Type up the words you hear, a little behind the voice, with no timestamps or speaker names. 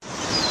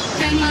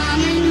The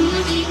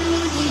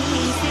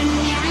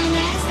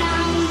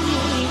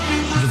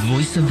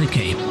Voice of the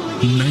Cape,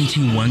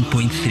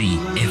 91.3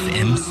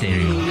 FM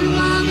stereo.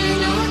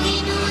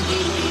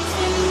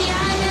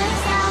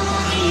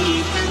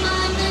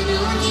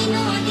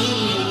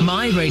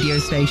 My radio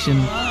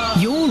station,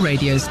 your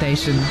radio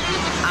station,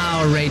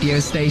 our radio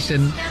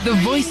station, the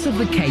Voice of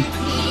the Cape.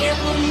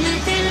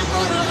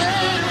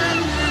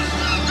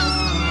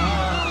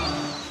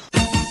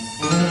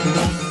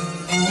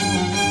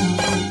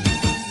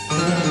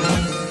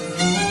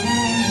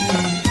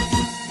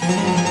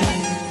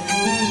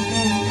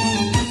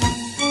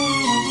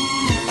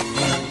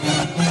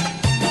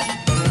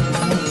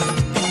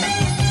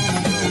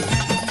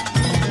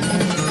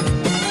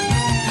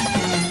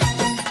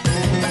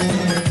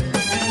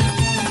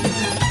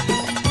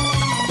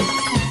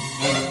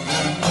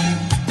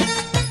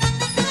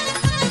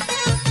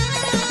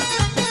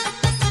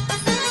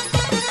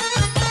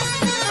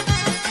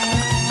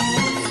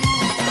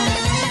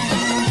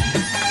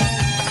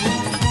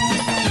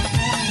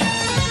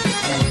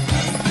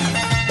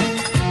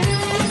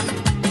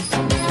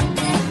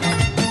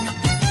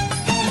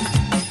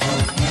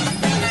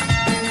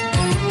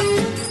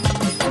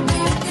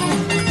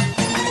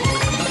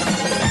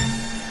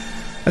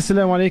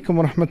 Assalamu alaikum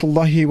wa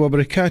rahmatullahi wa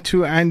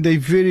barakatuh, and a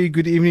very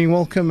good evening.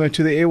 Welcome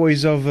to the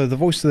airways of the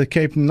Voice of the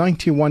Cape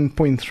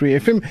 91.3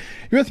 FM.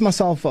 You're with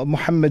myself,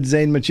 Muhammad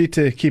Zain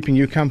Majid, keeping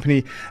you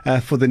company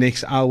for the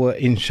next hour,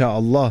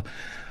 inshallah.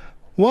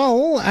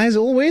 Well, as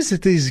always,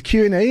 it is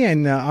Q&A,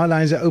 and our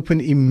lines are open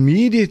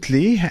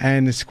immediately,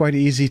 and it's quite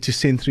easy to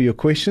send through your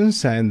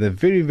questions. And the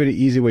very, very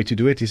easy way to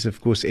do it is, of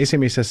course,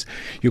 SMS us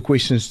your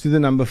questions to the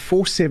number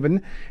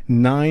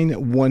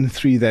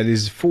 47913. That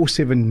is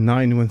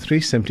 47913.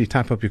 Simply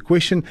type up your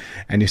question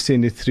and you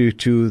send it through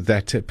to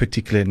that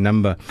particular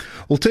number.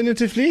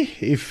 Alternatively,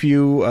 if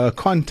you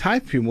can't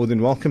type, you're more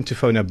than welcome to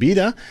phone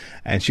Abida,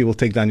 and she will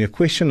take down your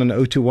question on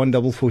 021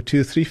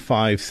 442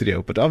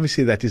 3530. But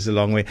obviously, that is a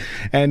long way.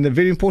 And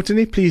very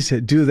importantly, please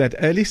do that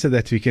early so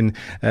that we can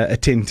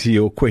attend to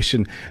your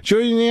question.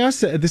 Joining us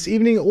this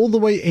evening all the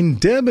way in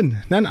Durban,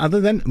 none other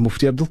than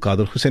Mufti Abdul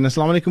Kader Hoosain.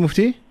 Assalamu alaikum,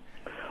 Mufti.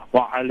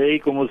 Wa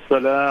alaikum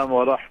assalam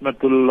wa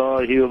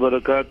rahmatullahi wa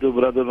barakatuh,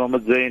 Brother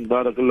Muhammad Zain.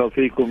 Barakallahu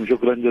feekum.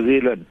 Shukran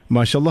jazeelan.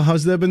 MashaAllah,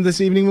 how's Durban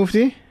this evening,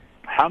 Mufti?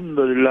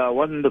 Alhamdulillah,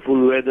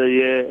 wonderful weather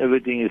here.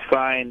 Everything is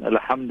fine.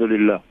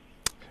 Alhamdulillah.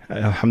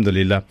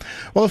 Alhamdulillah.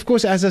 Well, of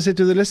course, as I said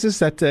to the listeners,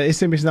 that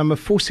SMS number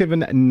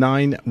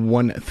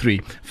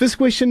 47913. First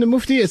question to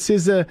Mufti, it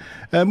says,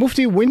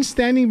 Mufti, when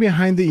standing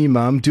behind the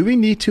Imam, do we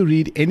need to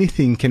read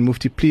anything? Can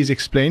Mufti please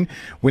explain?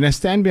 When I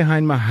stand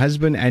behind my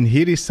husband and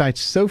he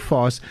recites so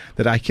fast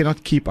that I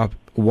cannot keep up,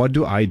 what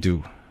do I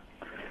do?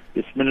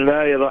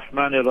 Bismillahir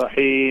Rahmanir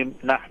Rahim.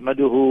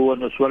 Nahmaduhu wa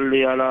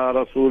nusalli ala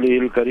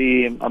rasulihil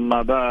kareem.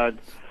 Amma ba'd.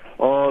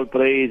 All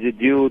praise is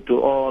due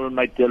to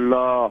Almighty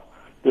Allah,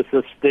 the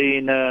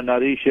sustainer,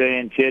 nourisher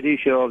and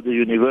cherisher of the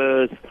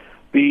universe.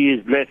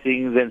 Peace,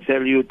 blessings and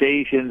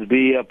salutations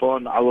be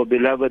upon our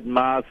beloved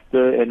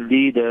master and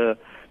leader,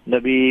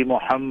 Nabi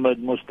Muhammad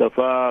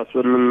Mustafa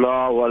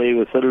sallallahu alayhi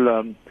wa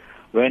sallam.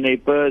 When a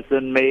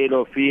person, male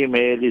or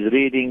female, is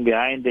reading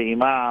behind the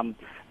Imam,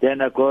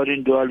 then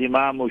according to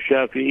Al-Imam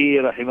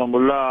Shafi'i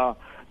rahimahullah,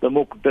 the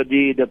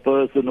muqtadi, the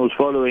person who's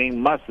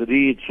following, must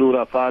read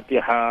Surah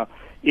Fatiha.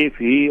 If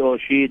he or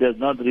she does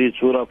not read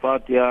Surah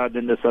Fatiha,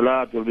 then the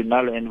salat will be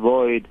null and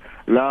void.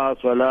 La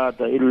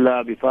salata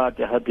illa bi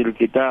Fatihatil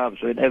Kitab.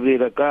 So in every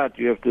rakat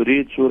you have to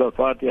read Surah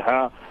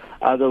Fatiha,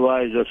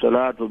 otherwise your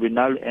salat will be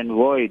null and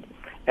void.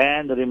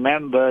 And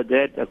remember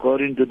that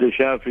according to the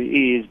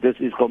Shafi'is, this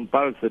is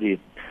compulsory.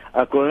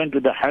 According to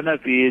the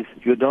Hanafis,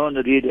 you don't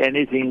read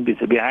anything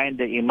behind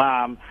the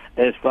Imam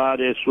as far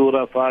as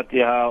Surah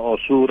Fatiha or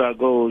Surah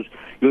goes.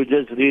 You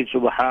just read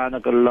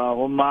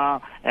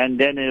Subhanakallahumma, and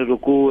then in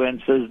Ruku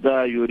and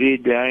Sajda you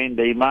read behind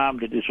the Imam,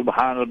 that is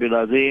Subhan Rabbil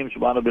Azim,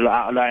 Subhan Rabbil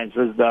A'la and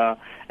Sajda,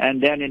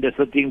 and then in the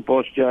sitting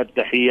posture,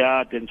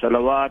 Tahiyyat and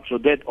Salawat. So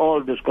that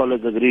all the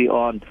scholars agree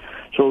on.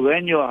 So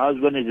when your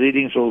husband is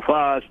reading so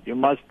fast, you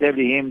must tell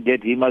him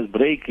that he must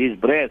break his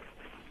breath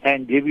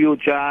and give you a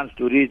chance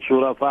to read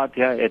Surah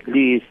Fatiha at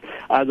least,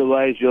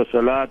 otherwise your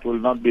salat will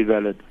not be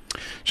valid.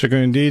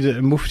 Shukran indeed.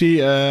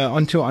 Mufti,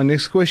 on to our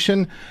next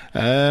question.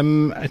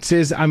 It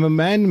says, I'm a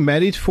man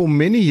married for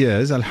many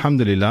years,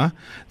 alhamdulillah.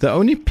 The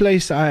only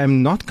place I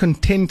am not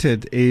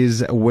contented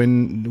is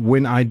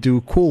when I do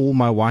call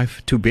my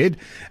wife to bed.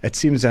 It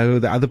seems as though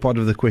the other part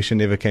of the question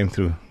never came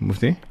through,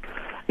 Mufti.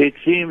 It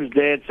seems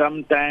that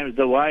sometimes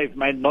the wife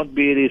might not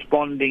be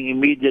responding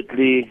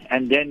immediately,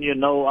 and then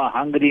a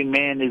hungry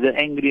man is an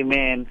angry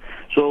man.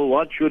 So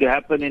what should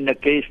happen in a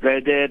case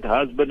like that,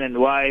 husband and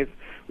wife,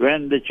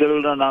 when the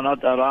children are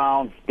not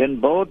around? Then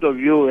both of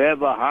you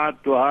have a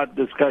heart-to-heart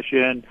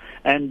discussion,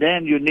 and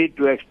then you need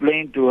to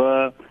explain to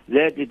her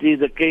that it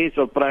is a case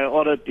of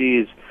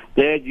priorities,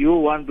 that you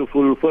want to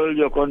fulfill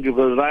your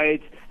conjugal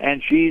rights,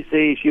 and she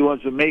says she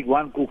wants to make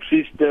one cook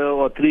sister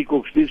or three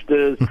cook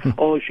sisters,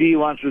 or she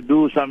wants to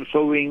do some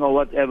sewing or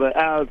whatever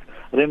else,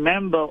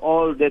 remember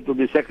all that will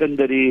be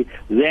secondary.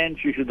 Then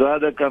she should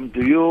rather come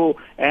to you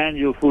and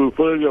you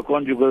fulfill your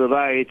conjugal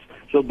rights.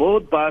 So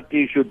both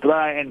parties should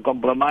try and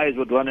compromise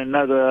with one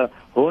another.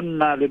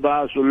 Hunna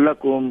libasul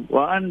lakum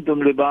wa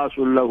antum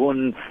libasul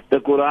lahun. The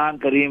Quran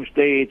Kareem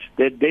states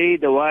that they,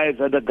 the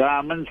wives, are the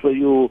garments for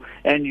you,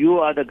 and you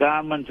are the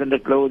garments and the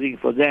clothing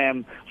for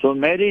them. So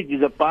marriage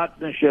is a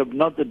partnership,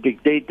 not a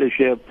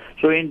dictatorship.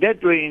 So in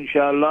that way,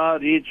 inshallah,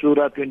 read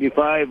Surah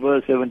 25,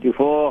 verse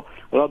 74.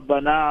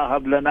 رَبَّنَا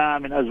هَبْ لَنَا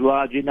مِنْ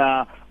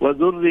أَزْوَاجِنَا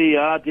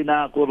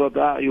وَذُرِّيَّاتِنَا قُرَّةَ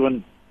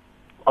أَعْيُنٍ.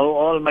 O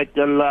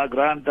Almighty Allah,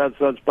 grant us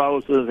such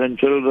spouses and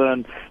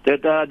children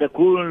that are the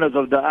coolness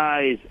of the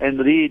eyes, and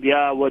read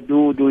Ya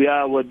Wadudu,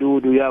 Ya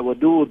Wadudu, Ya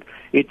Wadud.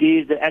 It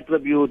is the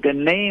attribute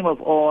and name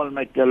of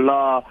Almighty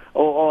Allah.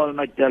 O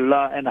Almighty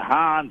Allah,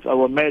 enhance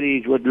our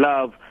marriage with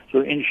love. So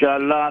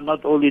inshallah,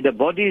 not only the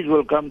bodies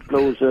will come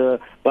closer,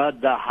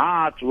 but the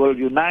hearts will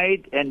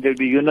unite, and there will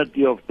be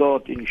unity of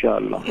thought,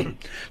 inshallah.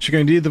 Sheikh,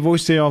 indeed, the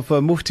voice there of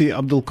Mufti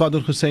Abdul Kader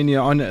Hoosain here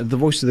on the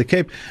Voice of the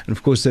Cape, and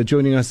of course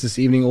joining us this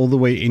evening all the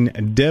way in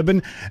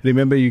Durban.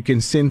 Remember, you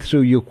can send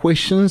through your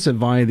questions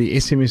via the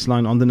SMS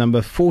line on the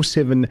number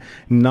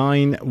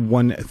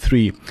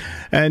 47913.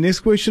 Next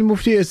question,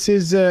 Mufti, it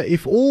says,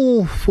 if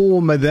all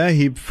four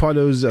madhahib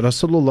follows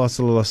Rasulullah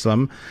sallallahu alaihi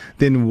wasallam,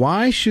 then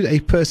why should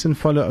a person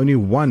follow only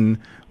one?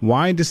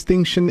 Why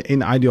distinction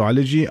in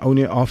ideology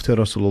only after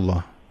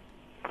Rasulullah?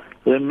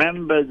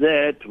 Remember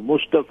that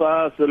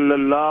Mustafa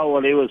sallallahu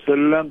alayhi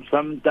wasallam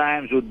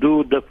sometimes would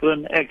do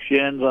different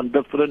actions on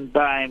different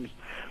times.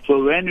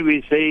 So when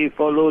we say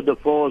follow the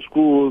four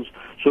schools,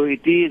 so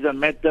it is a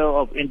matter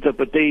of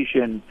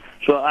interpretation.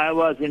 So I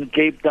was in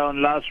Cape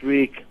Town last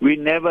week. We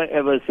never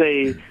ever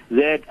say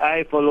that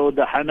I follow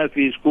the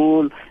Hanafi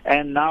school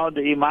and now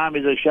the Imam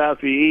is a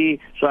Shafi'i,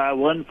 so I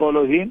won't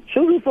follow him.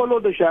 So we follow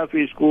the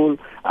Shafi'i school.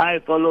 I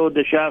follow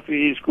the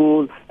Shafi'i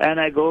school and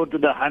I go to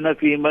the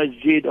Hanafi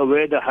masjid or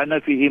where the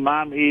Hanafi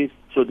Imam is.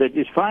 So that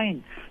is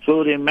fine.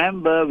 So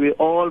remember, we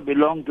all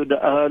belong to the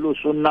Ahlul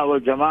Sunnah wal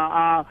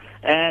Jama'ah,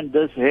 and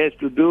this has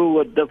to do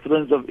with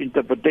difference of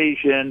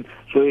interpretation.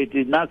 So it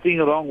is nothing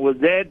wrong with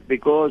that,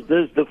 because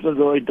this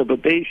difference of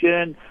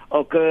interpretation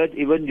occurred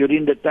even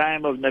during the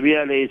time of Nabi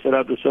alayhi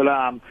salatu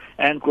salam.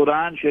 And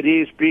Quran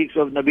Sharif speaks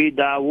of Nabi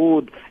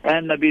Dawood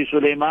and Nabi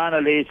Sulaiman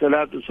alayhi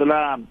salatu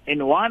salam.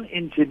 In one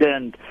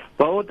incident,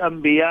 both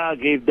Anbiya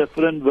gave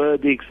different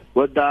verdicts.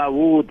 Wa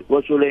Dawood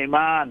wa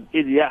Sulaiman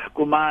idh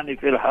yahkumani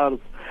fil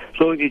harth.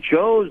 So it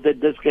shows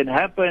that this can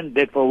happen,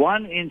 that for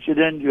one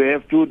incident you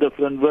have two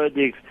different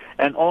verdicts,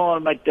 and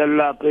Almighty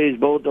Allah praise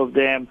both of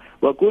them.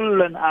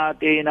 وَكُلًّا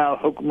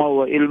آتَيْنَا حُكْمًا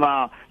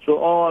وَإِلْمًا. So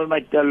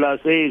Almighty Allah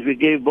says we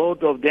gave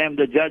both of them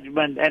the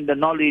judgment and the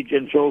knowledge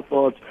and so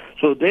forth.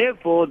 So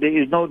therefore there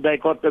is no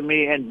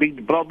dichotomy and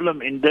big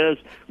problem in this.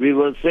 We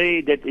will say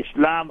that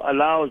Islam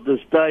allows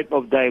this type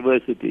of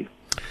diversity.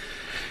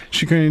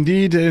 Shukran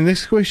indeed.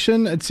 Next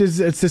question. It says,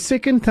 it's the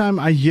second time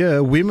I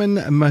hear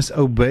women must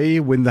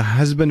obey when the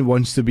husband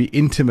wants to be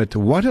intimate.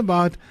 What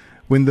about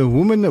when the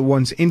woman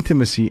wants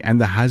intimacy and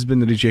the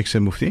husband rejects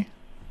her, Mufti?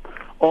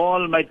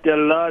 Almighty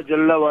Allah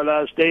Jalla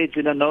wala states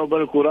in the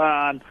noble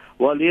Quran,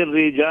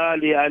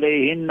 وَلِلرِّجَالِ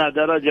عَلَيْهِنَّ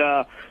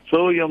دَرَجَةٌ.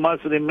 So you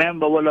must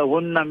remember,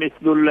 وَلَهُنَّ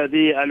مِثْلُ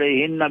الَّذِي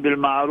عَلَيْهِنَّ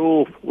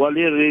بِالْمَعْرُوفِ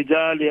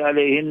وَلِلرِّجَالِ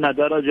عَلَيْهِنَّ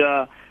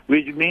دَرَجَةٌ.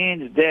 Which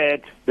means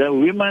that the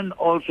women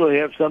also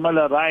have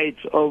similar rights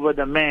over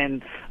the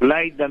men,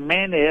 like the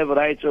men have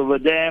rights over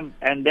them.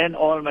 And then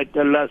Almighty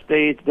Allah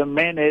states the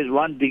man has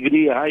 1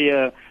 degree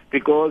higher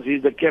because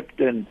he's the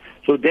captain.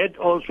 So that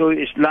also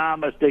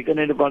Islam has taken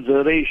into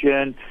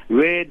consideration,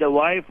 where the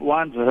wife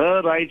wants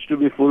her rights to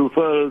be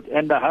fulfilled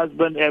and the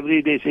husband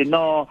every day say,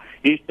 no,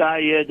 he's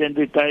tired and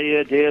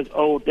retired, he has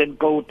oat and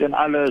coat and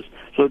alles.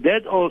 So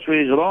that also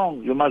is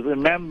wrong. You must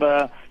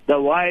remember, the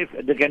wife,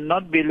 they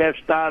cannot be left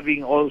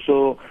starving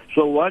also.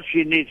 So what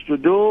she needs to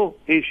do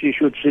is she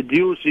should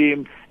seduce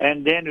him,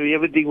 and then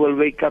everything will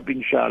wake up,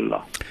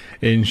 inshallah.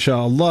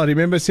 Inshallah.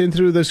 Remember, send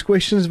through those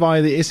questions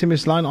via the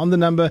SMS line on the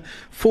number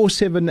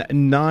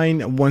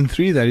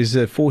 47913. That is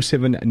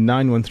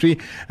 47913.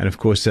 And of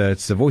course,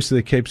 it's the Voice of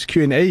the Cape's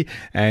Q&A,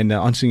 and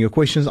answering your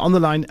questions on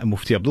the line,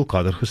 Mufti Abdul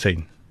Kader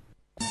Hoosain.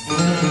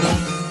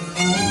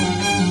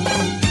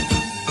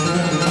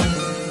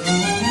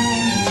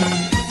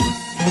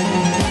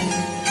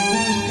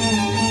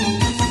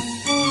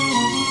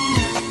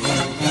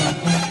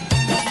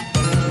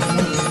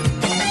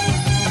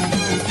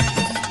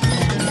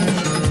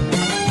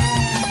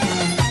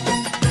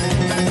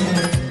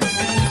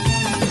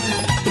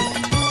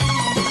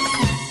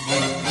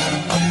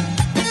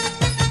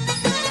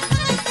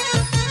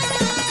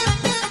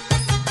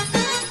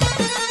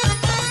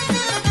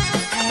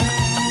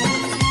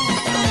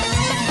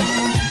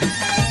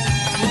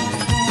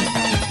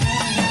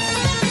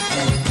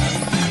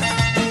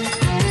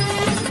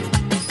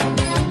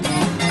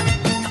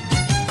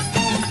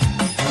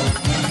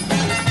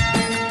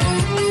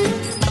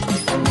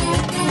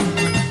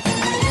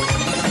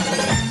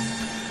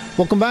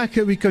 Welcome back.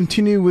 We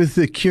continue with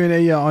the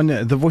Q&A on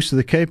the Voice of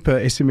the Cape.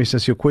 SMS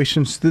us your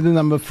questions to the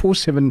number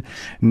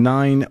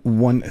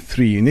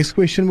 47913. Next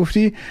question,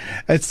 Mufti.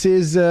 It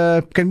says,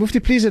 can Mufti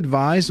please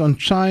advise on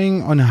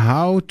trying on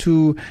how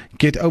to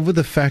get over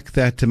the fact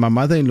that my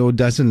mother-in-law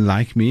doesn't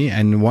like me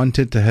and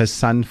wanted her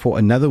son for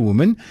another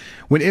woman?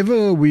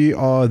 Whenever we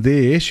are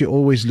there, she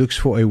always looks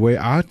for a way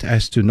out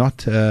as to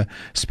not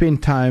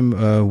spend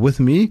time with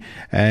me,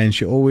 and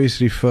she always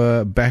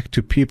refer back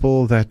to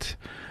people that...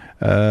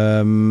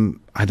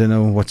 I don't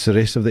know what's the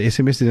rest of the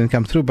SMS. Didn't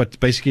come through, but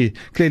basically,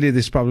 clearly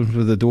there's problems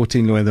with the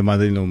daughter-in-law and the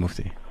mother-in-law,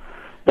 Mufti.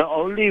 The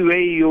only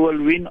way you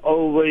will win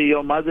over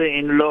your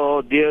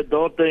mother-in-law, dear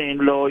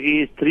daughter-in-law,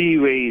 is three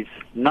ways.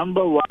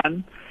 Number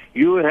one,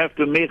 you have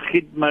to make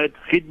khidmat.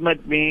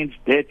 Khidmat means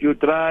that you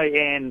try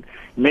and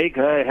make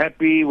her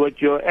happy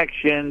with your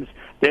actions.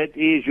 That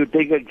is, you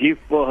take a gift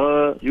for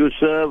her, you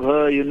serve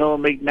her,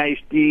 make nice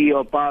tea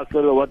or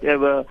parcel or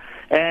whatever,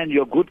 and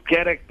your good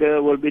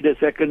character will be the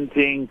second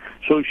thing.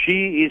 So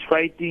she is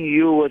fighting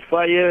you with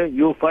fire,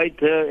 you fight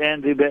her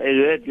and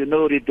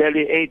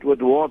retaliate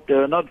with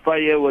water. Not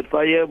fire with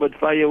fire, but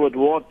fire with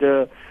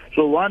water.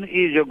 So one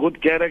is your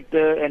good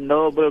character and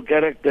noble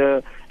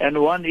character,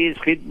 and one is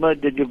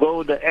khidmat, that you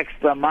go the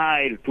extra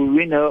mile to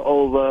win her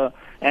over.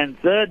 And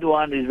third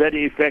one is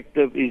very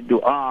effective, is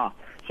dua.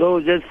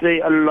 So just say,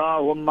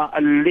 Allahumma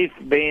alif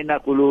bayna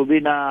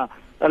qulubina,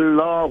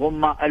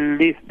 Allahumma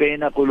alif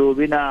bayna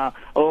qulubina.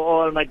 Oh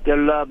Almighty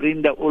Allah,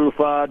 bring the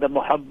ulfa, the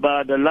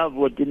muhabba, the love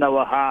within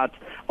our hearts.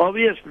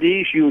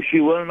 Obviously, she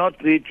will not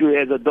treat you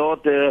as a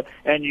daughter,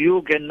 and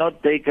you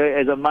cannot take her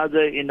as a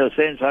mother in the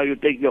sense how you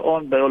take your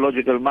own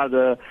biological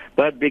mother.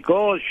 But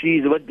because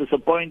she's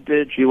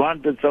disappointed, she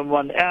wanted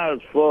someone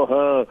else for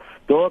her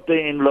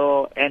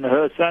daughter-in-law, and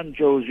her son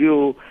chose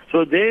you.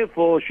 So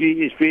therefore, she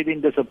is feeling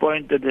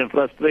disappointed and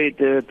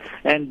frustrated,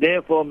 and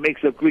therefore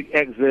makes a quick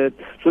exit.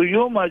 So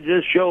you must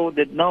just show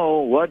that no,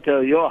 what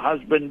your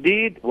husband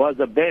did was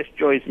the best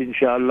choice,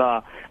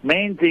 inshallah.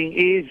 Main thing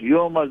is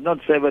you must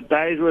not sever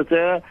ties with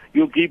her.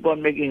 You keep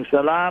on making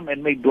salam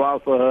and make dua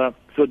for her.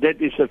 So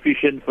that is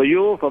sufficient for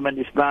you from an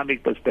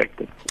Islamic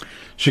perspective.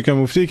 Sheikh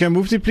Mufti, can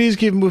Mufti please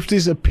give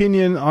Mufti's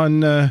opinion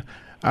on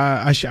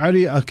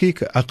Ash'ari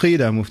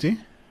Aqidah, Mufti?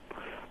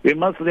 We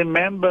must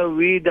remember,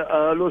 we the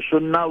Ahlul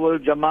Sunnah wal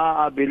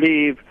Jama'ah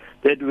believe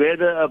that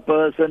whether a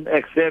person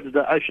accepts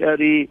the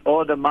Ash'ari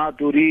or the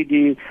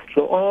Maturidi,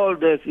 so all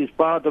this is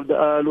part of the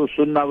Ahlul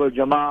Sunnah wal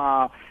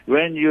Jama'ah.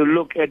 When you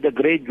look at the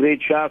great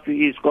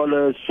Shafi'i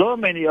scholars, so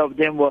many of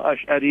them were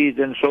Ash'aris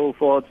and so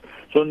forth.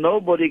 So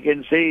nobody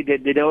can say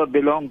that they never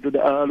belong to the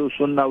Ahlul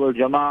Sunnah wal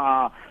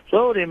Jama'ah.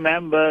 So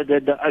remember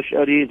that the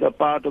Ash'aris are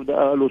part of the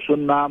Ahlul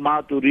Sunnah,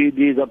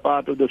 Maturidis are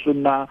part of the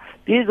Sunnah.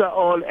 These are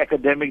all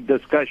academic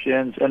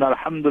discussions, and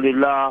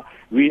Alhamdulillah,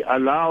 we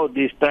allow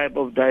this type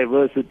of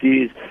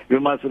diversities. We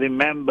must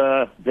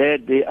remember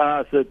that there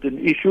are certain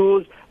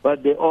issues,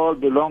 but they all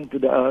belong to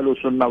the Ahlul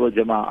Sunnah wal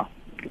Jama'ah.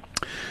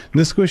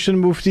 This question,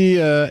 Mufti,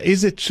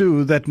 is it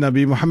true that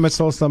Nabi Muhammad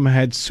SAW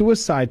had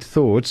suicide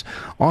thoughts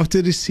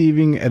after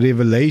receiving a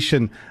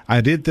revelation?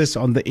 I read this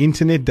on the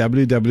internet,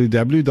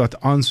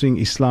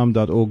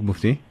 www.answeringislam.org,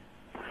 Mufti.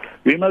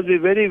 We must be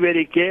very,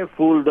 very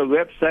careful, the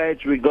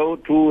websites we go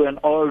to and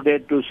all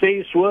that. To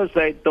say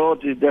suicide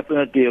thoughts is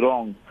definitely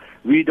wrong.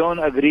 We don't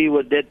agree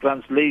with that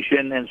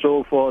translation and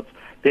so forth.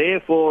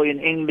 Therefore, in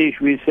English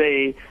we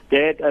say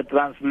that a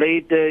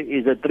translator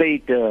is a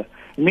traitor.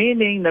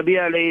 Meaning, Nabi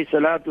alayhi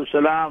salatu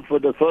salam for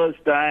the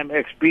first time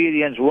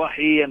experienced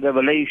wahi and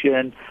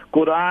revelation.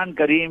 Quran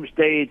Kareem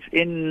states,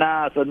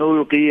 Inna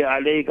sanulqi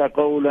alayka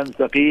qawlan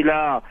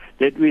thaqila,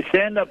 that we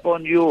send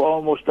upon you,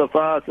 O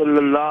Mustafa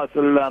sallallahu alaihi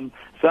wasallam,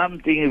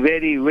 something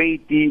very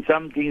weighty,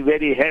 something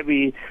very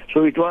heavy.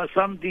 So it was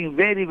something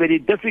very, very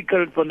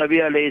difficult for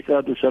Nabi alayhi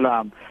salatu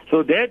salam.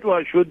 So that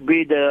should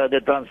be the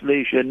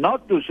translation.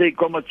 Not to say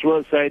commit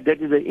suicide, that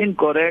is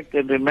incorrect,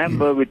 and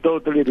remember, we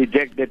totally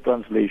reject that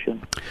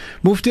translation.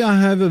 Mufti, I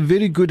have a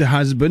very good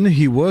husband.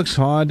 He works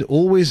hard,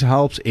 always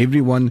helps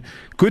everyone,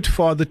 good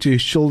father to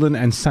his children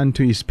and son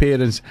to his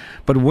parents.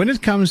 But when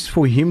it comes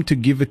for him to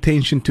give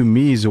attention to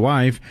me, his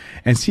wife,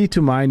 and see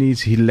to my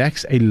needs, he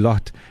lacks a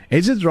lot.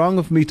 Is it wrong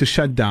of me to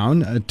shut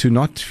down, to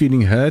not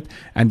feeling hurt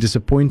and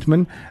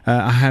disappointment?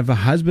 I have a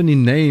husband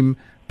in name,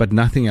 but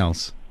nothing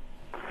else.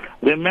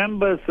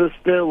 Remember,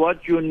 sister,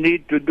 what you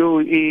need to do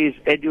is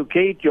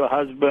educate your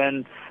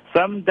husband.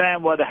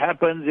 Sometimes what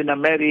happens in a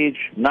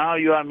marriage, now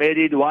you are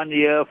married 1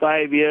 year,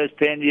 5 years,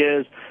 10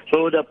 years,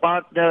 so the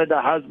partner,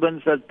 the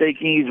husband starts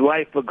taking his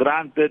wife for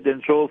granted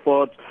and so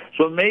forth.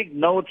 So make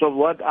notes of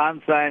what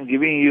answer I am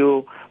giving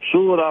you.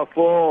 Surah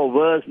 4,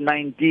 verse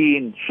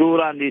 19,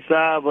 Surah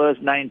Nisa, verse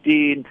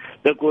 19,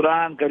 the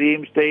Quran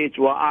Kareem states,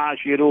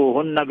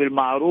 وَعَاشِرُوهُنَّ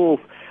بِالْمَعْرُوفِ.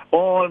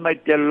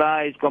 Almighty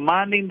Allah is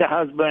commanding the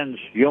husbands,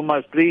 you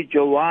must treat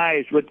your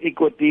wives with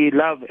equity,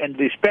 love and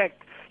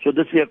respect. So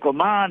this is a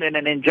command and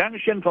an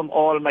injunction from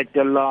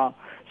Almighty Allah.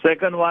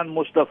 Second one,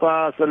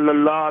 Mustafa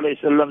sallallahu alayhi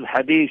wasallam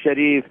hadith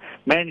sharif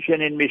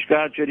mentioned in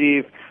Mishkat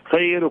Sharif,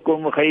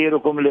 khayrukum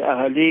khayrukum li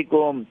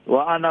ahlikum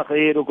wa ana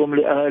khayrukum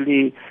li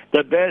ahli.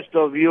 The best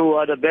of you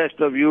are the best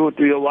of you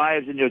to your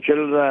wives and your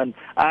children.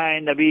 I,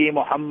 Nabi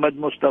Muhammad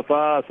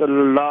Mustafa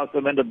sallallahu alayhi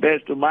wasallam, the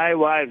best to my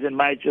wives and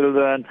my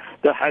children.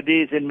 The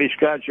hadith in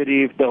Mishkat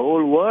Sharif, the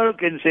whole world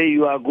can say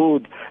you are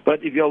good,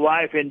 but if your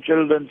wife and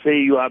children say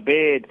you are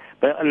bad,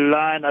 by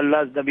Allah and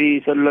Allah's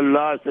Nabi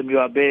sallallahu alayhi wasallam you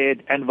are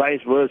bad, and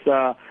vice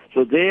versa.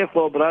 So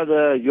therefore,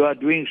 brother, you are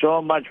doing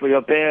so much for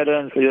your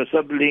parents, for your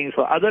siblings,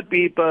 for other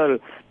people,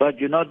 but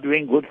you're not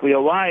doing good for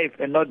your wife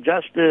and not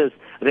justice.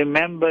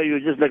 Remember,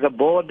 you're just like a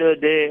boarder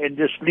there and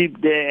just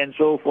sleep there and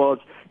so forth.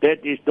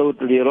 That is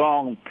totally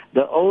wrong.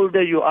 The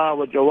older you are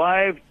with your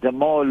wife, the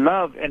more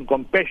love and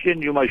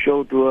compassion you must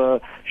show to her.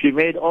 She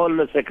made all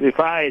the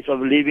sacrifice of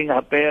leaving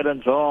her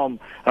parents' home,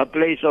 her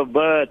place of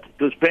birth,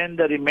 to spend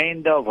the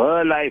remainder of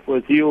her life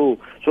with you.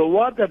 So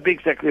what a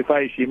big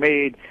sacrifice she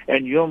made,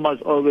 and you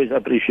must always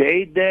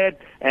appreciate that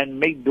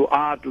and make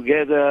dua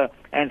together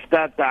and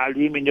start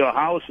ta'aleem in your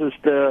house,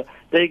 sister.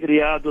 Take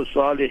Riyadus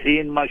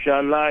Salihin,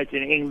 mashallah, it's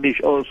in English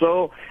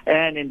also,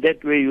 and in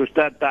that way you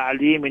start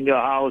ta'aleem in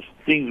your house,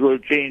 things will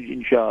change,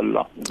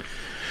 inshallah.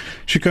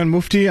 Shukran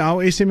Mufti.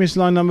 Our SMS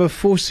line number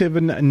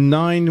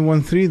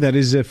 47913. That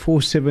is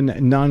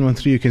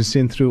 47913. You can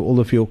send through all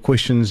of your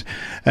questions.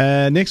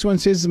 Next one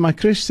says, my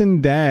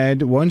Christian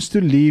dad wants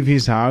to leave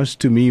his house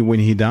to me when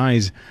he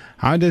dies.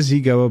 How does he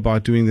go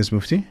about doing this,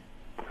 Mufti?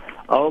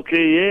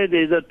 Okay,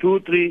 there's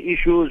 2-3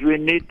 issues we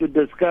need to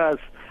discuss.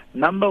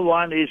 Number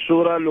one is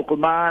Surah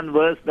Luqman,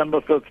 verse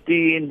number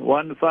 15,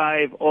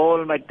 1-5.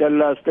 Almighty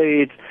Allah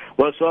states,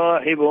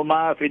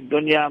 وَصَاحِبُهُمَا فِي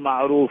الدُّنْيَا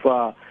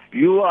مَعْرُوفًا.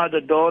 You are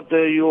the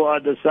daughter, you are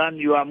the son,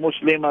 you are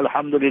Muslim,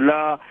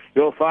 alhamdulillah.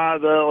 Your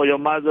father or your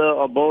mother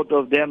or both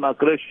of them are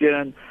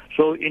Christian.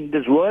 So in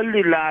this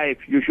worldly life,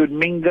 you should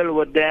mingle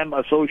with them,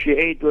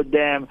 associate with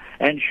them,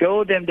 and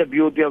show them the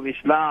beauty of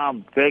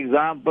Islam. For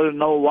example,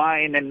 no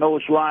wine and no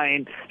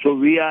swine. So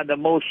we are the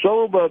most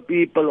sober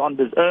people on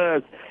this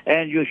earth,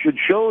 and you should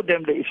show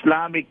them the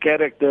Islamic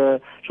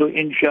character. So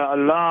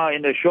inshallah,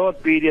 in a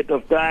short period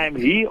of time,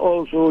 he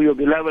also, your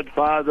beloved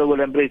father, will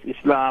embrace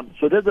Islam.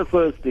 So that's the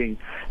first thing.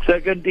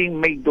 Second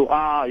thing, make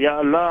dua. Ya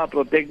Allah,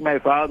 protect my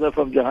father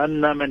from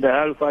Jahannam and the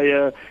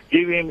hellfire.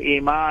 Give him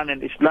Iman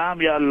and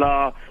Islam, Ya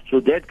Allah. So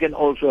that can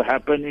also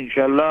happen,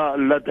 inshallah.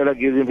 Allah Ta'ala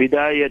gives him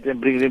hidayat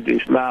and brings him to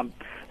Islam.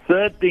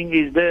 Third thing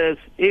is this,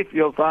 if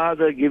your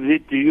father gives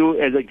it to you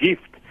as a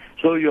gift,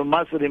 so you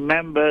must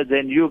remember,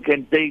 then you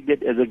can take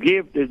that as a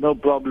gift, there's no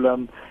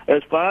problem.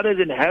 As far as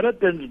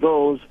inheritance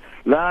goes,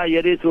 La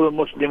yarithu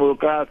muslimul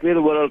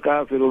kafir wal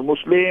kafirul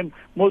muslim.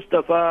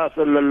 Mustafa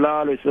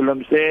sallallahu alayhi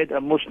wasallam said,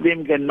 a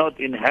Muslim cannot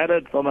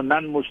inherit from a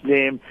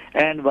non-Muslim,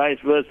 and vice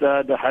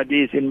versa. The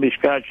hadith in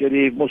Mishkat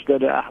Sharif,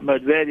 Musnad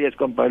Ahmad, various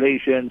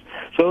compilations.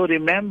 So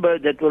remember,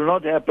 that will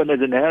not happen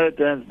as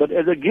inheritance, but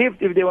as a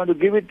gift if they want to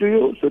give it to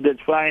you, so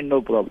that's fine,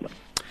 no problem.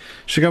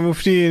 Shukran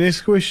Mufti.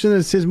 Next question,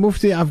 it says,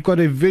 Mufti, I've got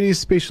a very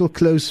special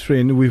close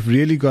friend. We've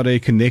really got a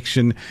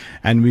connection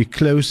and we're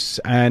close,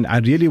 and I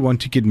really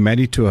want to get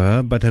married to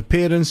her, but her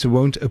parents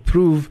won't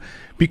approve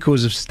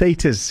because of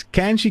status.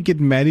 Can she get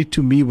married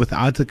to me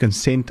without the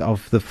consent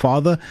of the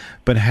father,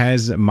 but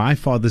has my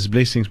father's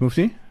blessings,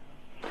 Mufti?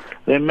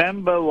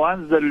 Remember,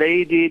 once the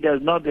lady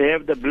does not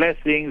have the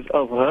blessings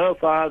of her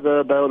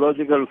father,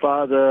 biological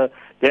father,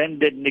 then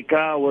that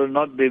nikah will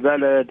not be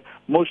valid.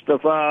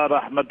 Mustafa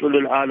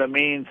rahmatul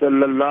alameen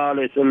sallallahu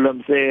alayhi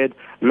wasallam said,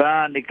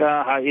 La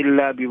nikaha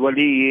illa bi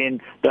waliyin.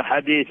 The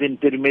hadith in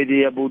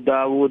Tirmidhi, Abu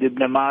Dawood,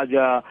 Ibn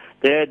Majah,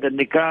 that the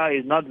nikah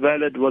is not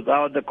valid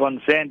without the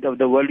consent of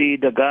the wali,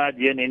 the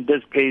guardian, in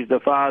this case the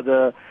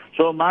father.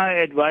 So my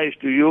advice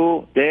to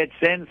you, that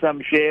send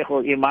some sheikh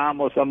or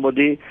imam or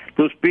somebody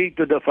to speak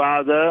to the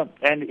father,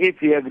 and if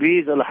he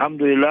agrees,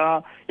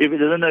 alhamdulillah. If he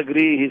doesn't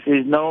agree, he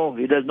says no,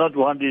 he does not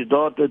want his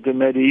daughter to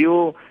marry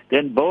you,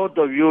 then both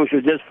of you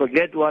should just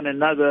forget one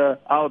another,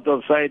 out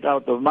of sight,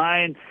 out of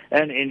mind,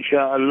 and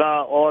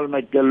inshallah,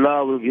 Almighty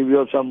Allah will give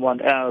you someone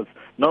else.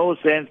 No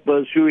sense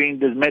pursuing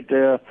this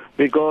matter,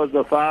 because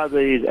the father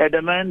is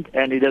adamant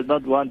and he does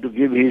not want to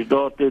give his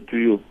daughter to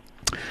you.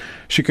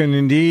 Shukran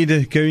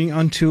indeed. Going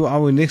on to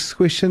our next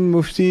question,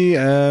 Mufti.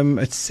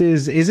 It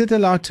says, is it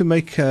allowed to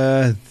make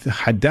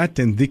hadat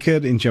and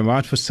dhikr in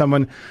Jamaat for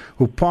someone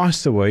who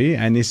passed away,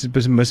 and is it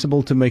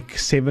permissible to make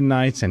 7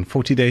 nights and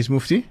 40 days,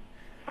 Mufti?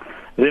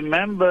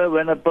 Remember,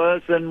 when a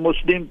person,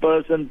 Muslim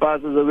person,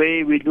 passes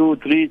away, we do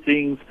 3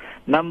 things.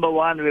 Number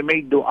 1, we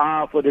make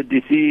dua for the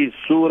deceased.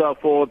 Surah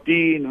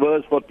 14,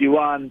 verse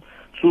 41.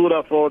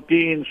 Surah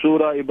 14,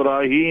 Surah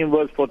Ebrahim,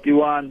 verse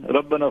 41,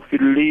 Rabbana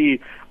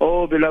Filli,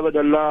 oh beloved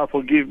Allah,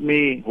 forgive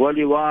me,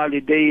 wali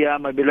walidayya,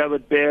 my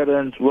beloved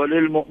parents,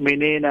 walil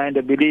mu'minina, and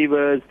the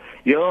believers,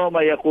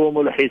 yawma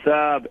yaqumul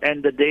hisab,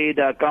 and the day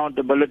the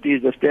accountability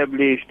is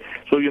established.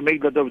 So you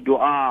make that of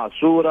dua.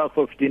 Surah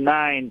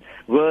 59,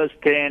 verse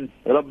 10,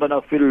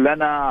 Rabbana fil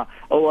lana,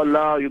 oh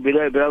Allah, you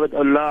beloved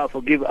Allah,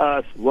 forgive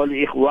us, wal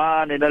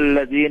ikhwanina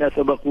alladhina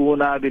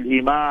sabaquna bil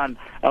iman,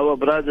 our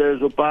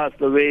brothers who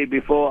passed away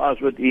before us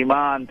with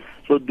iman.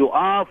 So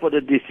dua for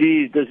the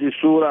deceased, this is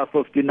Surah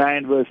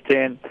 59 verse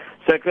 10.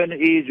 Second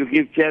is you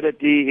give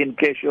charity in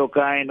cash or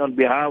kind on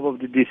behalf of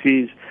the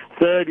deceased.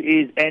 Third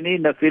is any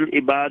nafil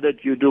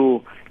ibadat you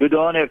do. You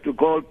don't have to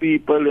call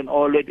people and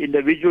all that.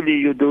 Individually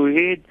you do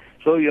it.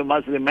 So you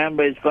must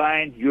remember, it's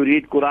fine, you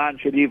read Quran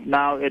Sharif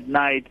now at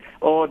night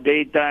or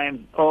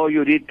daytime, or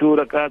you read 2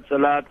 rakat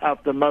salat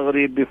after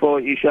Maghrib,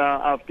 before Isha,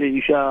 after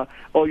Isha,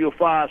 or you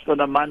fast on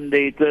a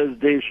Monday,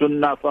 Thursday,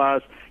 Sunnah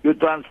fast, you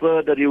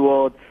transfer the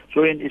reward.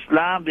 So in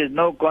Islam there's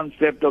no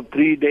concept of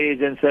 3 days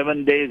and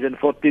 7 days and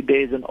 40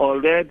 days and all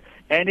that.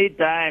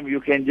 Anytime you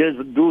can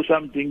just do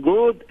something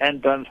good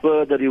and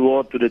transfer the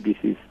reward to the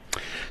deceased.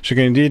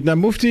 Shukran indeed. Now,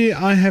 Mufti,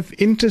 I have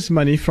interest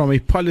money from a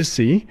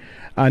policy.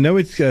 I know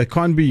it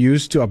can't be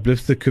used to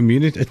uplift the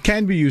community. It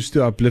can be used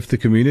to uplift the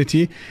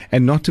community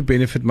and not to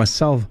benefit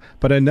myself.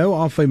 But I know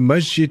of a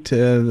masjid,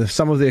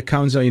 some of the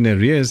accounts are in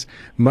arrears.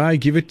 May I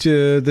give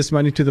this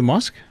money to the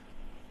mosque?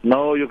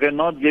 No, you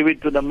cannot give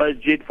it to the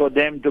masjid for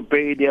them to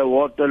pay their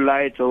water,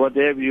 lights or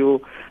whatever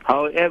you.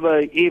 However,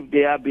 if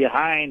they are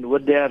behind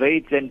with their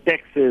rates and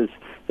taxes,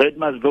 so it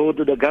must go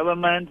to the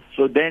government,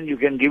 so then you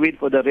can give it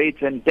for the rates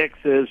and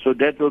taxes, so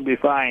that will be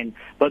fine.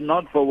 But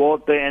not for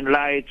water and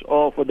lights,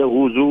 or for the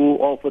wuzu,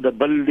 or for the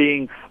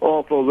building,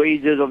 or for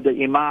wages of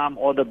the imam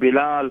or the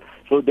bilal.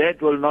 So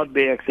that will not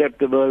be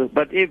acceptable.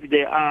 But if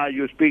they are,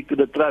 you speak to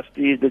the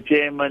trustees, the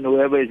chairman,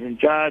 whoever is in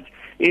charge.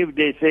 If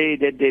they say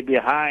that they're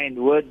behind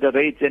with the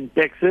rates and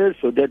taxes,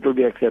 so that will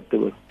be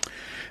acceptable.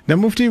 Now,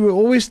 Mufti, we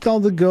always tell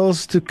the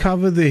girls to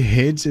cover their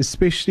heads,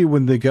 especially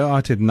when they go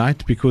out at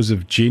night because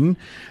of jinn.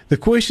 The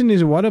question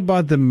is, what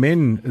about the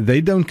men? They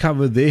don't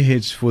cover their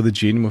heads for the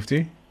jinn,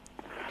 Mufti?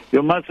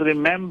 You must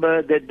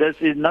remember that this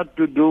is not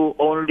to do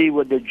only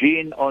with the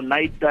jinn or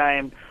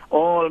nighttime.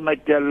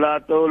 Almighty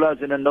Allah told us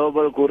in the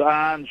noble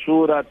Quran,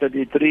 Surah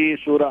 33,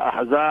 Surah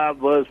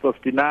Ahzab, verse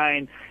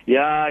 59,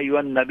 Ya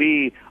Ayyuhan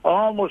Nabi,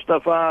 O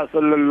Mustafa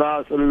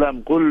sallallahu alaihi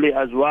wasallam, kulli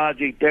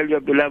azwajik, tell your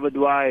beloved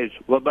wives,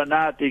 wa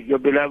banatik, your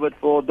beloved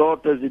 4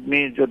 daughters, it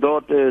means your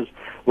daughters,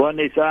 wa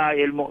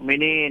nisa'il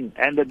mu'minin,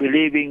 and the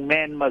believing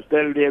men must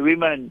tell their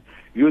women,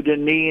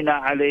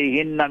 yudnina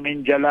alayhinna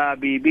min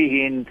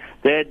jalabibihin,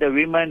 that the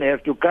women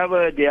have to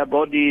cover their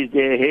bodies,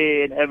 their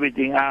hair and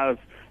everything else.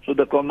 So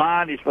the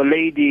command is for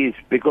ladies,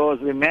 because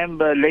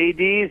remember,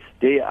 ladies,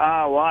 they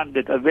are one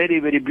that are very,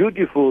 very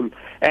beautiful,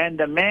 and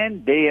the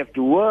men, they have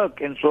to work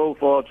and so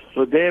forth.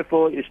 So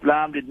therefore,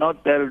 Islam did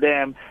not tell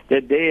them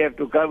that they have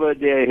to cover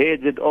their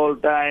heads at all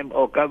time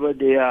or cover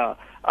their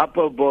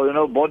upper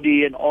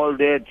body and all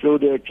that, so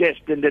their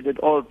chest and that at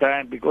all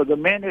time, because the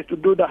man has to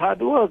do the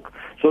hard work.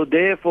 So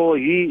therefore,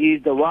 he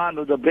is the one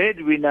who's the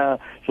breadwinner.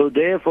 So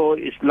therefore,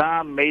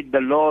 Islam made the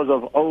laws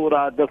of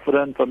awrah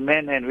different for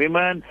men and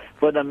women.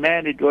 For the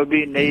man, it will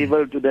be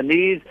navel to the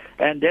knees,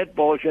 and that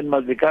portion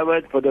must be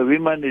covered. For the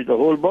women, is the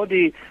whole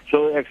body,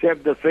 so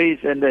except the face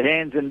and the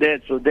hands and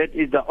that. So that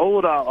is the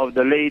awrah of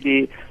the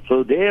lady.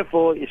 So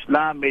therefore,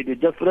 Islam made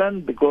it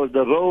different, because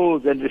the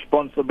roles and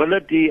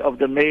responsibility of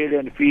the male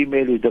and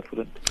female is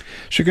different.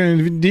 Shukran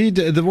indeed.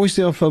 The voice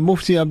of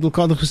Mufti Abdul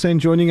Kader Hoosain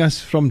joining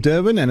us from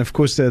Durban, and of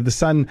course the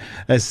sun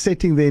is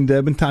setting there in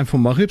Durban, time for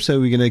Maghrib, so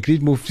we're going to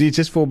greet Mufti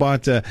just for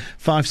about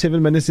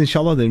 5-7 minutes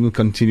inshallah, then we'll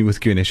continue with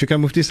Q&A.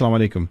 Shukran Mufti,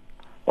 assalamu alaikum.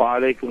 Wa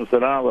alaikum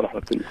assalam wa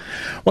rahmatullah.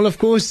 Well, of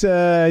course,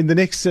 in the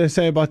next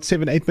say about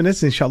 7-8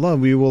 minutes inshallah,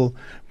 we will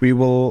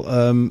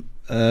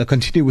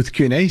continue with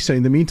Q&A. So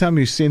in the meantime,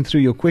 you send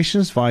through your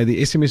questions via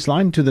the SMS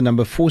line to the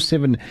number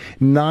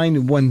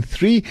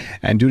 47913,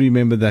 and do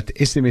remember that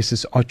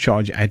SMSs are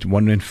charged at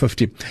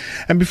 150.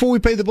 And before we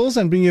pay the bills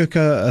and bring you a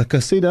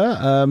qasida,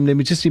 let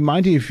me just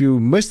remind you, if you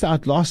missed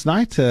out last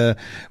night,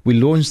 we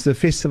launched the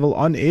festival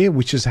on air,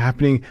 which is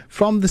happening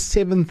from the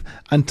 7th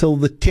until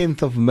the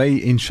 10th of May,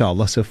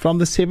 inshallah. So from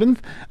the 7th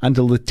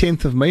until the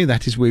 10th of May,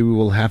 that is where we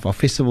will have our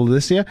festival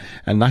this year.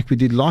 And like we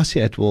did last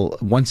year, it will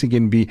once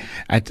again be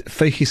at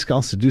Fiqh.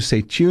 So do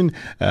stay tuned.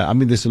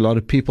 There's a lot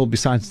of people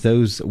besides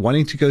those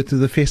wanting to go to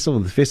the festival.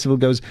 The festival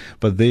goes,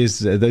 but there's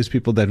those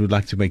people that would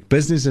like to make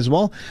business as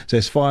well. So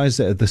as far as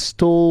the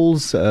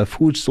stalls,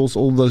 food stalls,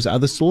 all those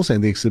other stalls,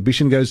 and the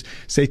exhibition goes,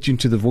 stay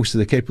tuned to the Voice of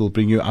the Cape. We'll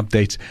bring you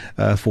updates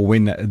for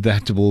when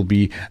that will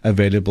be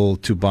available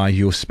to buy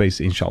your space,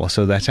 inshallah.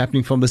 So that's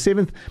happening from the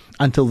 7th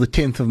until the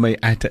 10th of May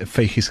at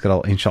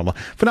Fiqh, inshallah.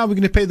 For now, we're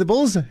going to pay the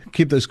bills.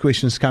 Keep those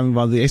questions coming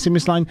via the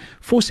SMS line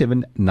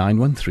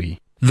 47913.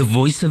 The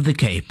Voice of the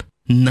Cape,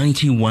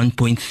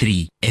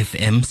 91.3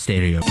 FM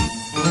stereo.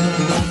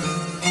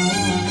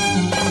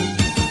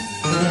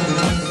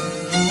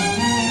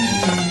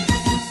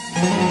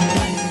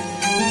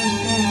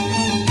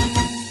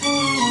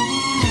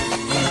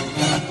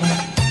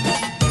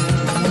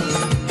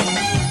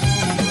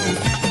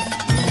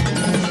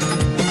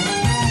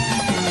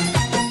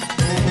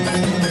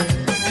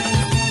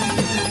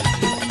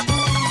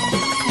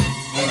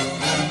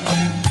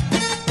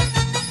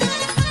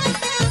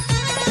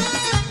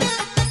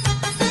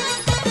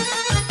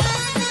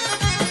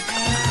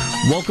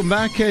 Welcome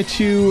back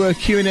to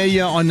Q&A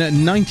here on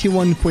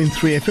 91.3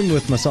 FM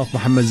with myself,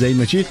 Muhammad Zain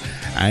Majid,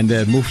 and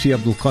Mufti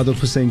Abdul Kader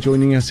Hoosain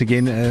joining us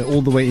again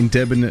all the way in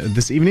Durban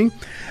this evening.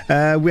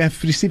 We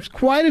have received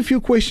quite a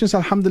few questions,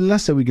 alhamdulillah,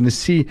 so we're going to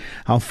see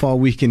how far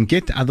we can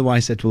get.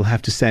 Otherwise, it will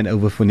have to stand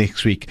over for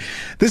next week.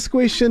 This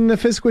question, the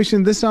first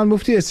question this round,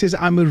 Mufti, it says,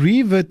 I'm a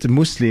revert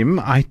Muslim.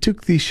 I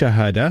took the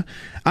Shahada.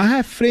 I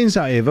have friends,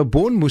 however,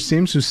 born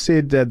Muslims who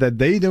said that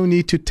they don't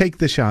need to take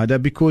the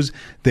Shahada because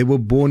they were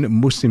born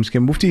Muslims.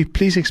 Can Mufti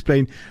please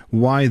explain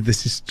why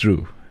this is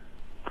true?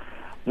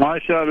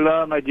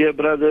 MashaAllah, my dear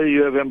brother,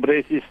 you have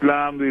embraced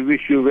Islam. We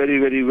wish you very,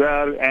 very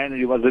well, and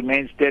you must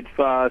remain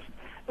steadfast.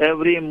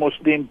 Every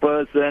Muslim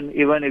person,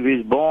 even if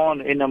he's born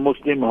in a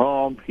Muslim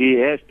home, he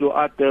has to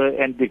utter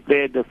and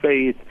declare the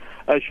faith.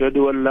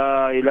 Ashhadu an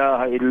la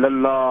ilaha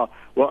illallah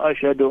wa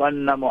ashhadu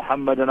anna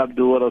Muhammadan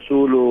abduhu wa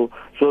rasuluhu.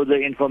 So the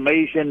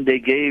information they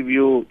gave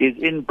you is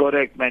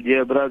incorrect, my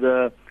dear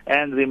brother.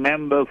 And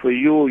remember, for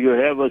you, you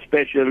have a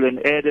special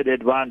and added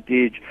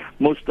advantage.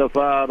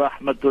 Mustafa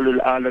Rahmatul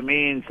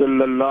Alameen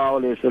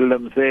sallallahu alayhi wa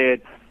sallam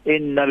said,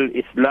 Innal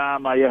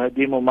Islam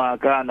yahdimu ma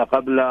kana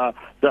qabla.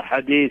 The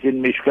hadith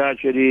in Mishkat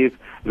Sharif.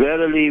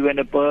 Verily, when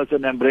a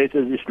person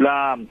embraces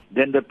Islam,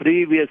 then the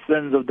previous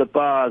sins of the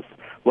past,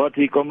 what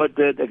he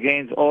committed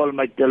against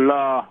Almighty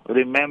Allah,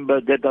 remember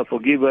that are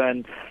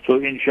forgiven. So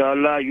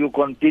inshallah, you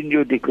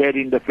continue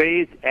declaring the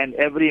faith, and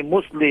every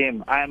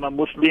Muslim, I am a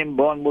Muslim,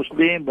 born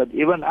Muslim, but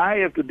even I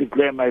have to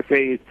declare my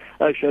faith.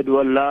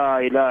 Ashhadu an la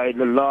ilaha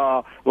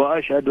illallah wa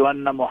ashhadu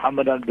anna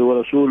Muhammadan abduhu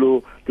wa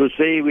rasuluhu. To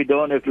say we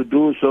don't have to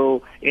do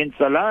so. In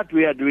Salat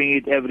we are doing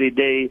it every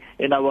day.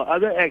 In our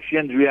other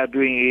actions we are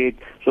doing it.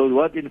 So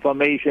what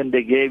information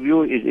they gave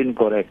you is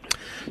incorrect.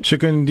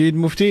 Shukran indeed,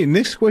 Mufti.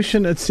 Next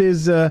question, it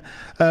says,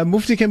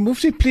 Mufti, can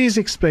Mufti please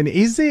explain,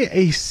 is there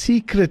a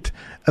secret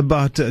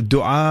about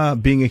dua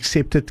being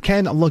accepted?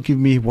 Can Allah give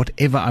me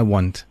whatever I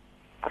want?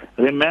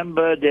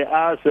 Remember, there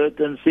are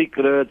certain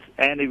secrets,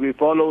 and if we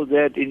follow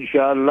that,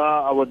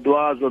 inshallah, our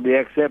du'as will be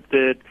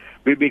accepted.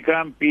 We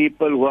become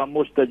people who are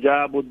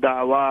mustajabud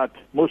da'wat.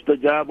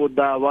 Mustajabud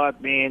da'wat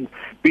means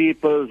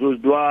people whose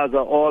du'as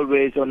are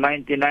always, or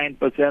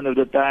 99% of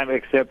the time,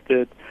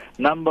 accepted.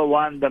 Number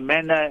one, the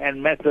manner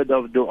and method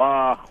of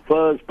dua.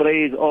 First,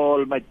 praise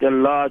Almighty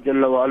Allah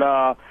Jalla wa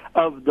Ala.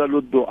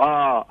 Afdalud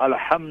dua,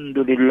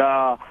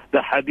 Alhamdulillah.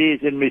 The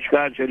hadith in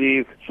Mishkat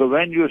Sharif. So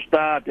when you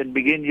start and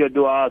begin your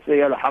dua,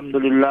 say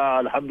Alhamdulillah,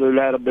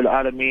 Alhamdulillah Rabbil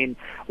Alameen,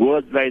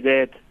 words like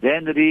that.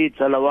 Then read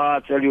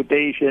salawat,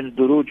 salutations,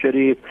 Durood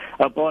Sharif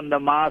upon the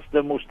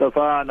Master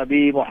Mustafa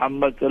Nabi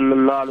Muhammad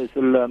Sallallahu Alaihi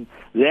Wasallam.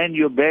 Then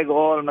you beg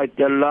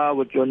Almighty Allah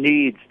with your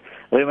needs.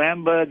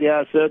 Remember, there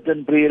are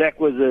certain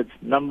prerequisites.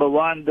 Number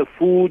one, the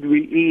food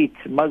we eat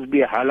must be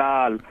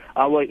halal.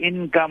 Our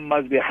income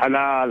must be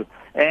halal.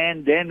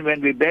 And then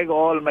when we beg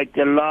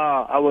Almighty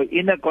Allah, our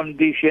inner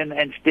condition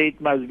and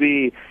state must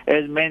be,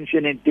 as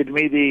mentioned in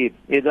Tirmidhi,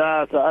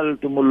 إِذَا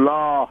سَأَلْتُمُ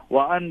اللَّهِ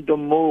وَأَنْتُمْ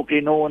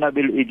مُوقِنُونَ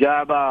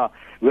بِالْإِجَابَةِ.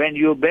 When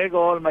you beg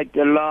Almighty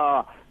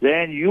Allah,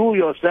 then you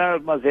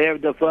yourself must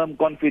have the firm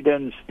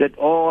confidence that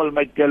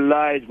Almighty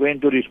Allah is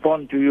going to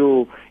respond to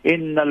you.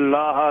 إِنَّ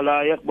اللَّهَ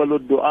لَا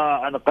يَقْبَلُ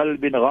الدُّعَاءَ عَنْ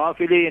قَلْبٍ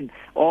غَافِلٍ.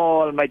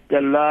 Almighty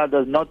Allah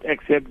does not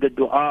accept the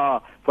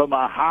dua from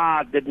a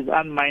heart that is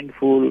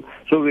unmindful.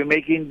 So we're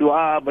making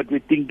dua, but we're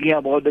thinking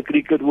about the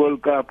Cricket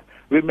World Cup.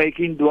 We're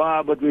making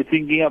dua, but we're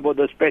thinking about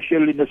the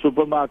special in the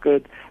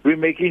supermarket. We're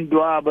making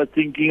dua, but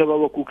thinking of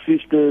our cook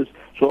sisters.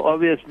 So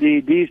obviously,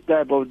 these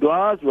type of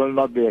duas will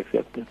not be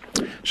accepted.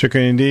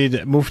 Shukran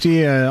indeed.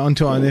 Mufti, on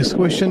to our next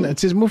question. It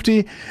says,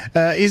 Mufti,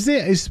 is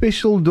there a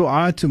special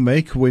dua to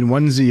make when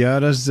one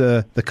ziyaras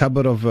the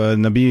qabr of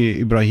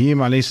Nabi Ebrahim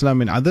alayhi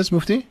salam and others,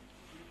 Mufti?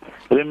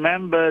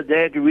 Remember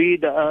that we,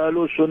 the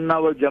Ahlul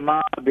Sunnah wal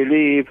Jama'ah,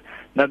 believe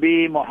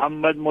Nabi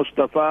Muhammad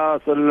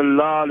Mustafa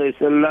sallallahu alayhi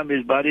wasallam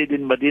is buried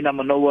in Medina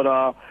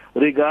Munawwara.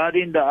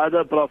 Regarding the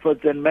other prophets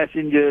and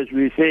messengers,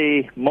 we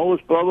say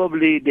most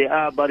probably they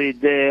are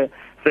buried there.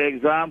 For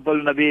example,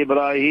 Nabi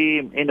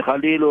Ebrahim in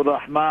Khalilur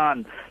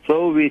Rahman.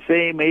 So we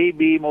say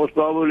maybe most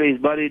probably is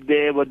buried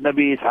there with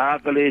Nabi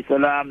Ishaq alayhi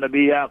salam,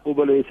 Nabi Yaqub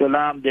alayhi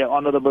salam, their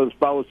honorable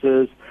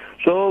spouses.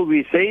 So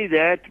we say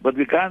that, but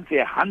we can't say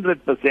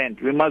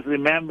 100%. We must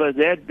remember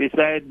that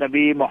beside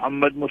Nabi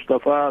Muhammad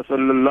Mustafa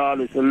sallallahu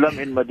alaihi wasallam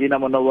in Medina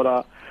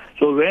Munawwara.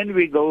 So when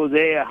we go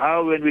there,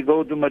 when we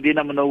go to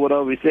Medina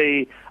Munawwara, we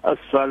say,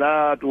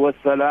 As-salatu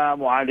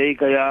was-salamu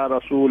alayka ya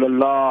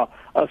Rasulallah.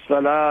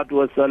 As-salatu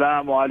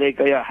was-salamu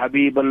alayka ya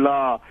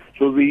Habiballah.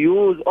 So we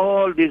use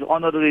all these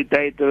honorary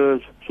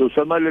titles. So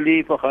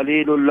similarly for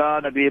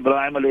Khalilullah, Nabi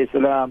Ebrahim alayhi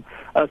salam,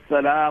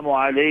 As-salamu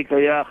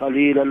alayka ya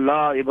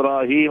Khalilallah,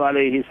 Ibrahim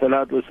alayhi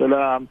salatu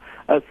wasalam.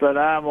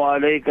 As-salamu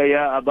alayka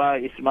ya Aba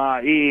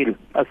Ismail.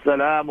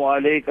 As-salamu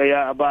alayka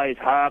ya Aba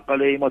Ishaq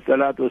alayhi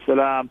salatu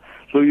wasalam.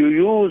 So you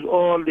use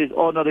all these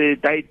honorary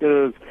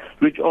titles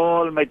which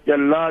Almighty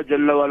Allah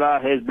Jalla wala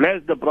has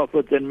blessed the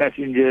prophets and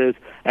messengers,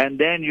 and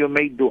then you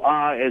make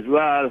dua as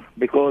well,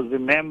 because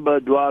remember,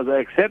 duas are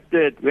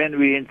accepted when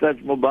we in such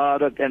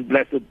Mubarak and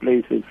blessed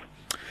places.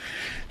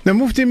 Now,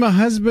 Mufti, my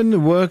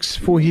husband works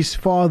for his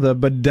father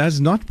but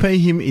does not pay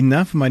him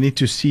enough money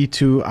to see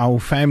to our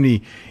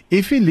family.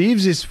 If he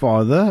leaves his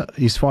father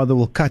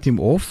will cut him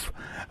off.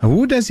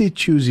 Who does he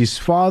choose, his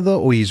father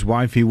or his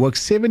wife? He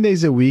works 7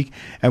 days a week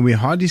and we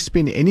hardly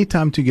spend any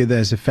time together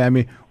as a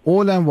family.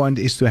 All I want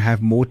is to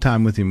have more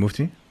time with him,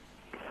 Mufti.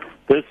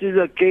 This is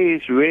a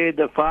case where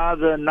the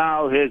father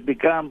now has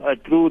become a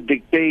true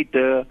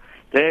dictator,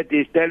 that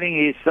is telling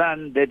his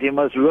son that he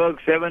must work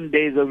 7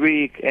 days a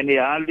week and he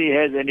hardly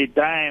has any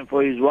time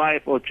for his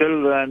wife or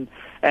children,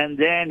 and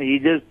then he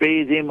just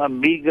pays him a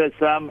meager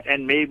sum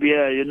and maybe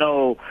a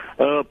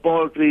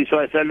paltry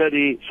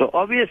salary. So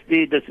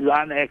obviously this is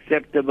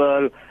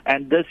unacceptable,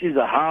 and this is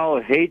how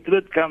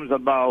hatred comes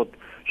about.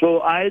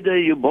 So either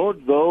you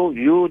both go,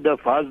 you, the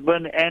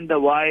husband and the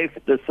wife,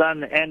 the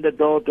son and the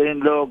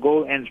daughter-in-law,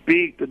 go and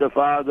speak to the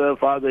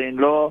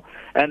father-in-law,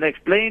 and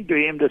explain to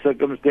him the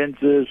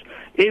circumstances.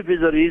 If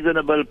he's a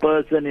reasonable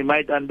person, he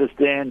might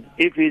understand.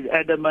 If he's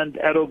adamant,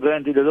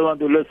 arrogant, he doesn't want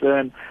to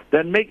listen,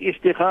 then make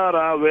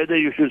istikhara whether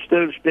you should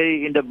still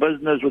stay in the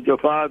business with your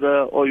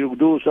father or you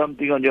do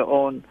something on your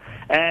own.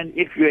 And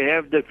if you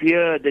have the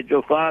fear that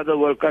your father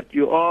will cut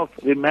you off,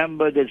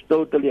 remember that's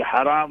totally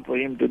haram for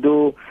him to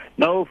do.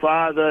 No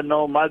father,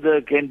 no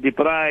mother can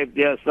deprive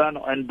their son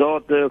and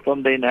daughter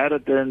from the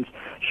inheritance.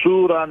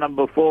 Surah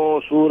number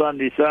 4, Surah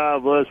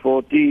Nisa, verse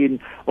 14.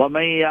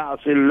 وَمَنْ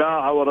يَعْصِ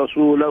اللَّهَ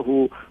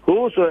وَرَسُولَهُ.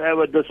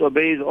 Whosoever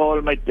disobeys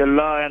Almighty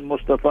Allah and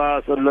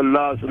Mustafa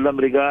sallallahu alaihi wasallam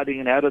regarding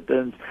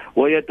inheritance,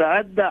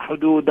 وَيَتَعَدَّ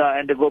حُدُودًا,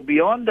 and they go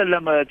beyond the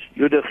limits,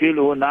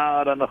 يُدْخِلْهُ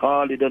نَارًا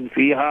خَالِدًا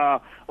فِيهَا.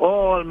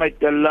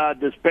 Almighty Allah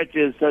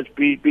dispatches such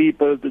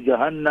people to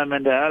Jahannam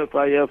and the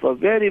hellfire for a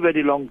very,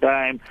 very long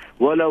time.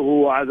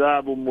 وَلَهُ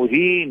عَذَابٌ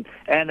مُهِينٌ,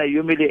 and a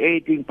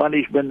humiliating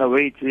punishment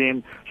awaits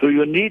him. So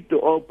you need to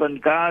open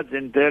cards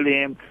and tell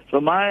him. So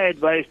my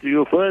advice to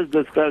you, first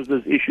discuss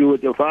this issue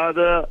with your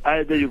father.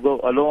 Either you go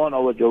alone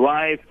or with your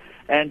wife,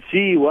 and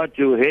see what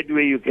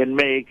headway you can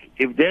make.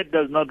 If that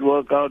does not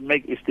work out,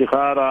 make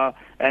istikhara,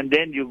 and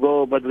then you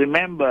go. But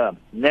remember,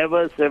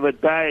 never sever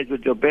ties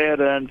with your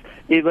parents.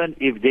 Even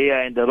if they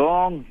are in the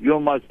wrong, you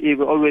must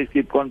always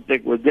keep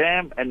contact with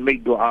them and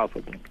make dua for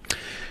them.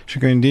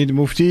 Shukran indeed,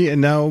 Mufti.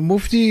 And now,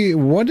 Mufti,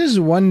 what does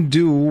one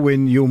do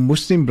when your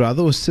Muslim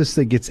brother or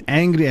sister gets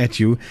angry at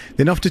you,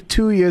 then after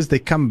 2 years they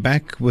come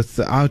back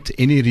without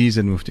any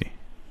reason, Mufti?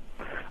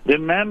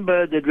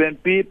 Remember that when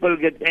people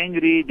get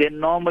angry, then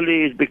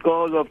normally it's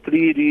because of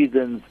 3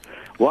 reasons.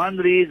 One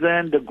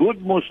reason the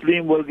good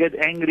Muslim will get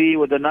angry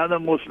with another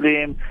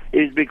Muslim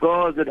is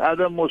because that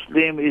other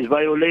Muslim is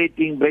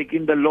violating,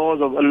 breaking the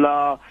laws of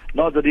Allah,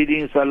 not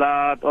reading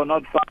Salat or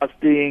not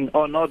fasting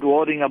or not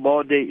worrying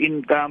about their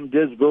income,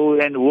 just go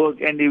and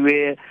work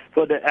anywhere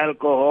for the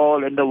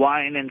alcohol and the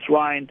wine and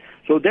swine.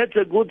 So that's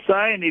a good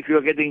sign if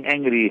you're getting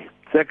angry.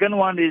 Second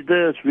one is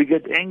this: we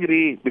get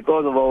angry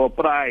because of our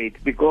pride,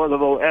 because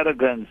of our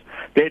arrogance,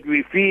 that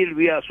we feel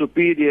we are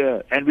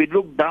superior and we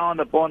look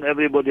down upon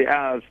everybody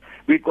else.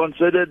 We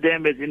consider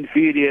them as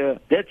inferior.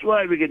 That's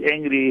why we get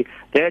angry.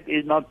 That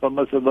is not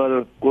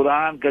permissible.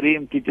 Quran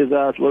Kareem teaches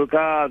us,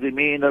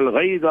 وَالْكَاظِمِينَ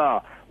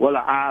الْغَيْظَ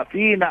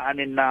وَالْعَافِينَ عَنِ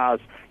النَّاسِ.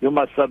 You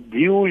must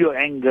subdue your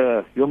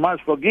anger. You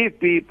must forgive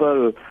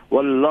people.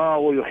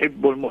 وَاللَّهُ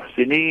يُحِبُّ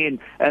الْمُحْسِنِينَ.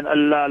 And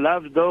Allah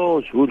loves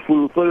those who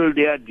fulfill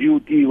their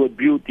duty with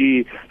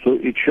beauty. So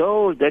it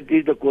shows that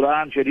is the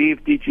Quran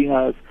Sharif teaching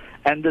us.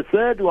 And the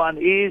third one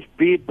is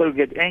people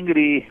get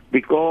angry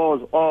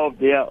because of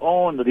their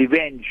own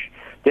revenge.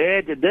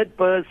 That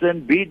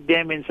person beat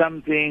them in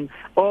something,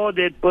 or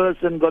that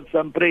person got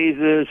some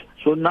praises,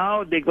 so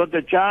now they got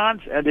the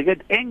chance and they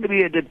get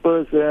angry at that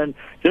person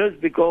just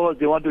because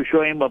they want to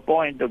show him a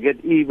point to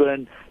get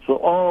even. So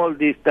all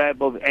this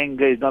type of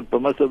anger is not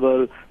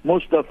permissible.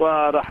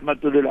 Mustafa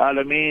Rahmatul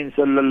Alameen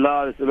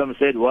sallallahu alaihi wasallam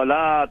said,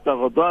 "Wala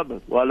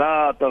taghdab,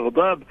 wala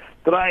taghdab."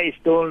 Thrice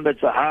told the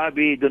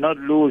Sahabi, do not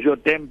lose your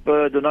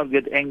temper, do not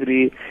get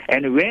angry.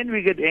 And when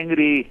we get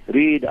angry,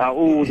 read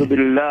A'udhu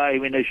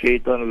Billahi Minash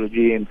Shaitanir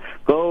Rajim.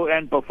 Go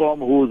and perform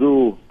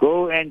wudu.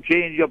 Go and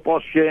change your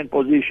posture and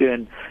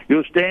position.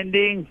 You're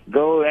standing,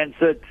 go and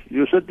sit.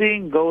 You're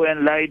sitting, go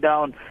and lie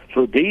down.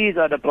 So these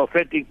are the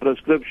prophetic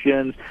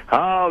prescriptions,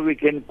 how we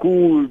can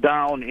cool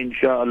down,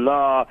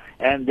 inshallah,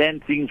 and then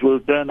things will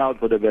turn out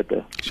for the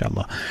better.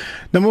 Inshallah.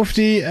 Now,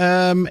 Mufti,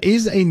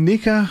 is a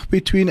nikah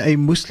between a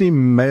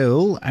Muslim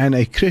male and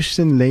a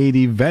Christian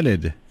lady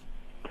valid?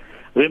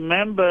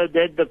 Remember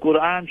that the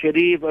Quran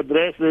Sharif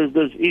addresses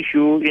this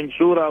issue in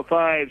Surah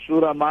 5,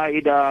 Surah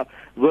Ma'idah,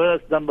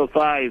 verse number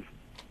 5.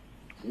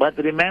 But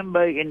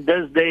remember, in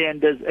this day and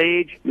this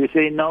age, we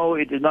say no,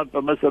 it is not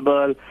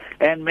permissible.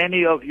 And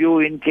many of you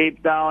in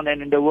Cape Town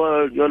and in the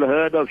world, you'll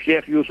heard of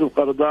Sheikh Yusuf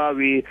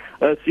Qaradawi,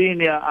 a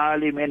senior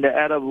alim in the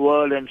Arab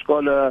world and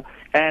scholar,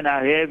 and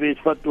I have his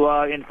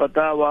fatwa in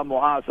Fatawa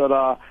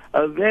Mu'asara,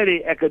 a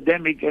very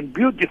academic and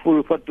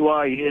beautiful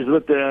fatwa he has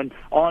written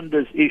on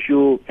this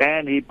issue,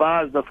 and he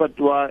passed the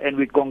fatwa, and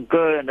we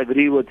concur and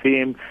agree with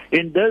him.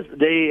 In this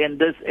day and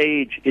this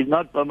age, it's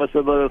not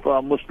permissible for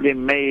a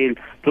Muslim male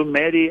to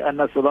marry a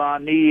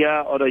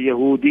Nasraniya or a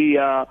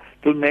Yahudiya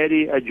to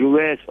marry a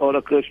Jewish or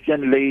a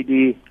Christian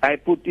lady. I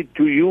put it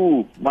to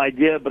you, my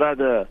dear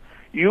brother.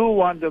 You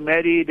want to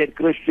marry that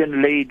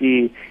Christian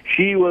lady.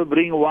 She will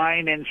bring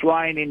wine and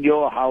swine in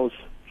your house.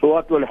 So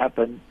what will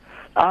happen?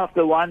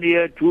 After 1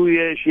 year, 2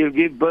 years, she'll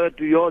give birth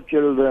to your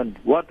children.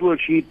 What will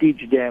she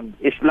teach them?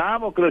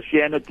 Islam or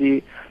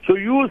Christianity? So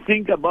you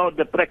think about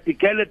the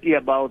practicality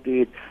about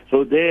it.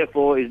 So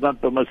therefore, it's not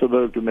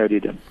permissible to marry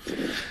them.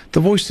 The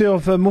voice there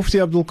of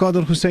Mufti Abdul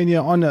Kader Hoosain here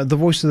on the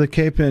Voice of the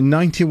Cape,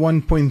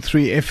 91.3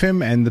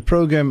 FM, and the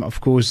program, of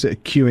course,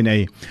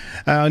 Q&A.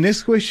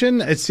 Next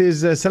question, it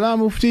says, Salam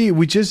Mufti,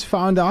 we just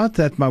found out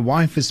that my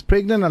wife is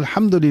pregnant,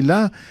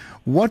 alhamdulillah.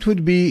 What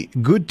would be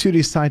good to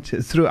recite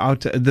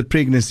throughout the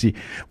pregnancy?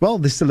 Well,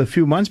 there's still a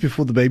few months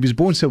before the baby's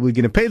born, so we're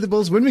going to pay the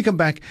bills. When we come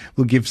back,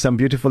 we'll give some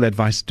beautiful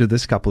advice to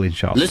this couple,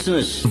 inshallah.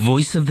 Listeners,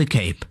 Voice of the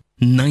Cape,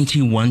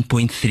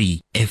 91.3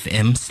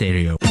 FM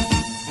stereo.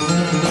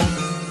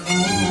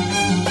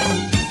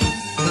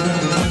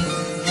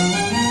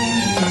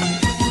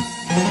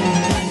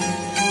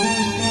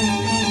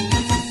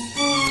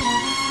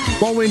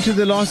 Well, we're into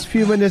the last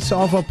few minutes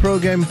of our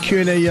program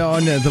Q&A here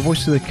on the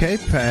Voice of the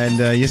Cape, and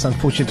yes,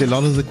 unfortunately, a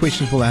lot of the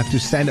questions will have to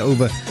stand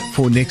over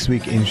for next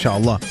week,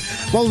 inshallah.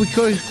 Well,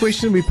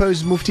 question we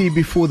posed Mufti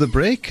before the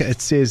break.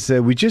 It says,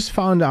 we just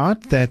found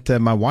out that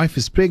my wife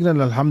is pregnant,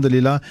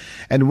 alhamdulillah,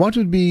 and what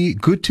would be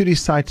good to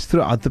recite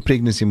throughout the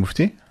pregnancy,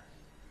 Mufti?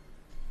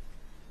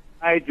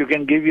 Right, you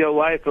can give your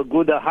wife a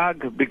good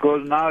hug,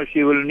 because now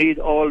she will need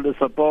all the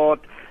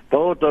support.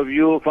 Both of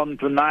you from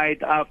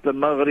tonight after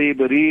Maghrib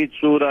read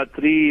Surah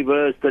 3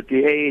 verse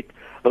 38.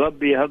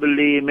 Rabbi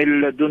habli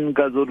min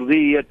ladunka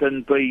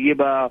zurriyatan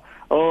tayyiba.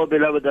 Oh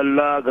beloved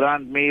Allah,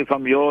 grant me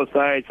from your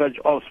side such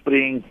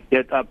offspring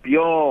that are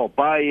pure,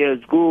 pious,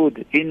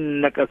 good.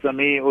 Innaka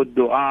sami'ud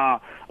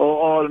du'a. Oh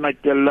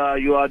Almighty Allah,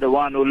 you are the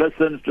one who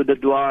listens to the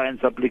dua and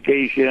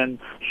supplication.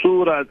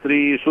 Surah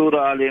 3,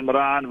 Surah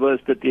Al-Imran verse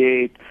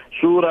 38.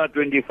 Surah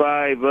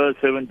 25 verse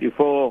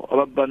 74.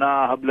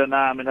 Rabbana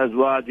hablana min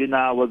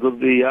azwajina wa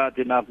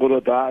zurriyatina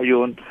qurrata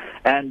a'yun.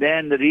 And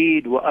then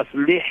read wa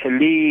aslih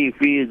li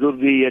fi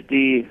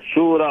zurriyati.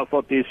 Surah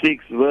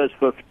 46 verse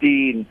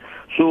 15.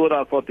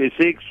 Surah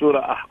 46,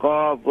 Surah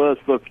Ahqaf, verse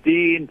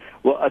 15,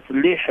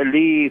 وَأَصْلِحْ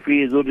لِي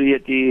فِي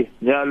ذُرِّيَّتِي.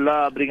 Ya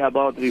Allah, bring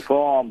about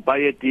reform,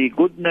 piety,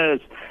 goodness,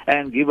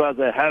 and give us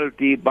a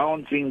healthy,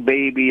 bouncing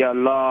baby, Ya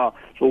Allah.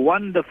 So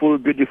wonderful,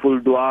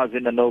 beautiful du'as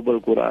in the Noble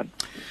Quran.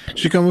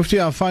 Sheikh Mufti,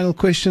 our final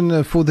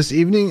question for this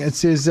evening. It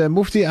says,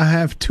 Mufti, I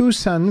have two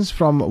sons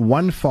from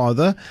one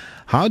father.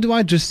 How do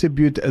I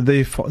distribute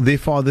their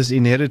father's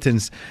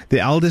inheritance? The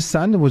eldest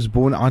son was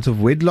born out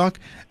of wedlock,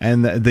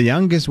 and the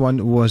youngest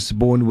one was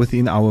born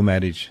within our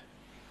marriage.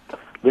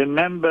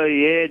 Remember,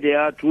 there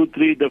are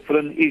 2-3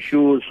 different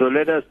issues, so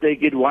let us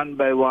take it one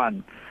by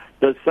one.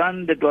 The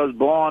son that was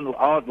born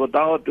out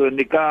without a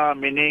nikah,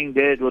 meaning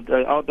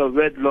that out of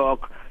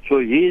wedlock, so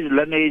his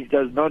lineage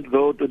does not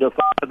go to the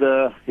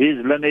father, his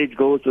lineage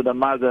goes to the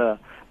mother.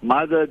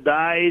 Mother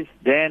dies,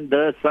 then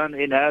the son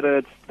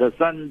inherits. The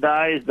son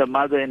dies, the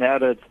mother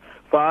inherits.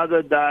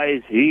 Father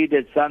dies,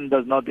 that son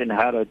does not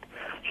inherit.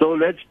 So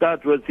let's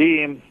start with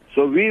him.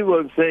 So we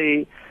will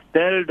say,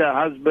 tell the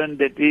husband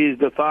that is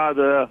the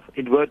father,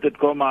 inverted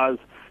commas,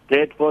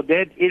 that for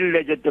that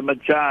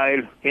illegitimate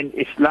child, in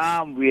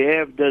Islam we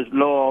have this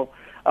law,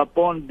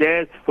 upon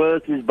death,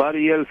 first is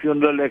burial,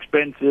 funeral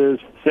expenses,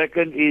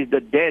 second is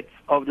the debts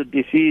of the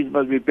deceased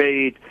must be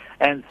paid,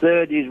 and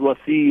third is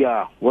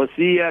wasiyah.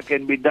 Wasiyah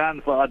can be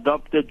done for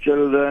adopted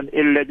children,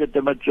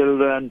 illegitimate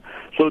children.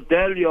 So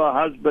tell your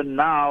husband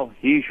now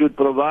he should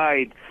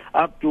provide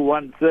up to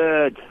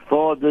 1/3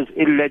 for this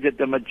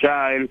illegitimate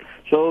child,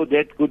 so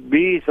that could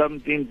be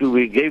something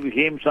to give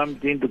him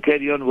something to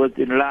carry on with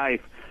in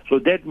life. So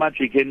that much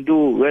he can do,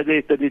 whether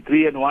it's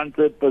 33 and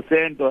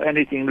 1/3% or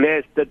anything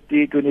less,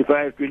 30,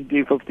 25,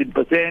 20,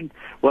 15%,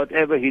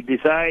 whatever he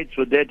decides,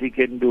 so that he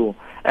can do.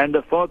 And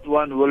the fourth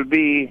one will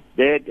be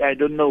that I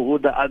don't know who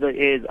the other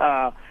heirs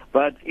are,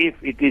 but if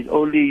it is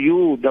only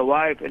you, the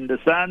wife and the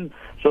son,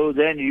 so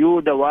then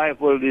you, the wife,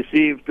 will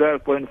receive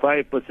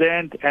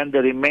 12.5% and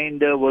the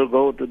remainder will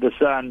go to the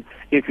son.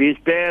 If his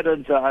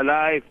parents are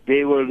alive,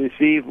 they will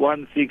receive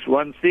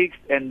 1/6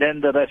 and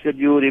then the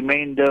residue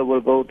remainder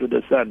will go to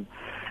the son.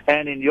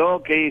 And in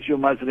your case, you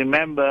must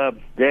remember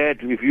that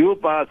if you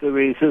pass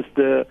away,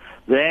 sister,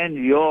 then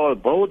your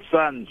both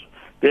sons,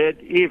 that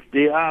if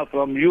they are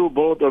from you,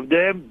 both of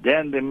them,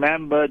 then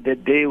remember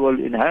that they will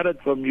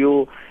inherit from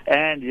you.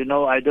 And,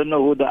 I don't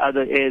know who the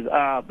other heirs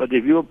are, but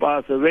if you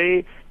pass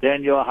away,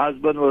 then your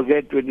husband will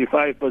get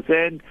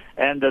 25%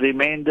 and the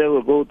remainder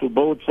will go to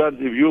both sons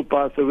if you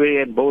pass away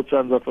and both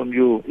sons are from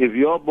you. If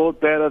your both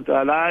parents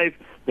are alive,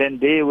 then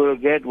they will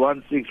get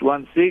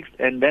 1/6,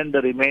 and then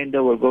the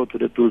remainder will go to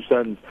the two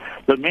sons.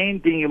 The main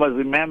thing you must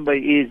remember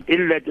is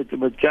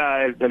illegitimate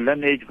child, the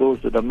lineage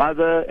goes to the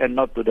mother and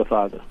not to the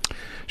father.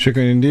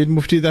 Shukran indeed,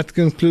 Mufti. That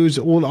concludes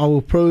all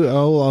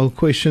our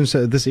questions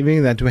this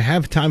evening that we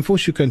have time for.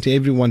 Shukran to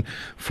everyone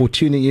for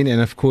tuning in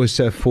and, of course,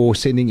 for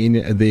sending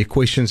in their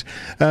questions.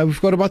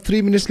 We've got about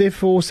 3 minutes left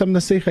for some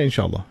nasiha,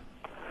 inshallah.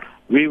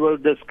 We will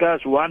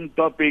discuss one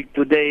topic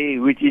today,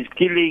 which is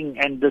killing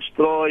and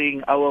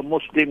destroying our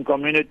Muslim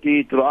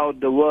community throughout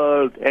the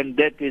world, and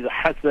that is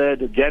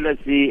hasad,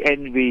 jealousy,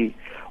 envy.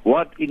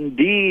 What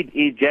indeed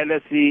is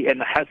jealousy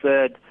and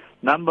hasad?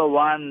 Number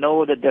one,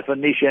 know the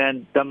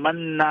definition.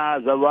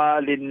 Tamanna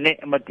zawalin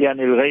ni'mati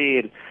anil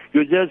ghayr.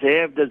 You just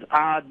have this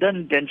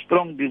ardent and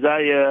strong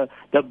desire.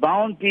 The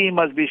bounty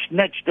must be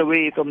snatched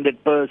away from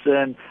that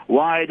person.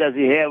 Why does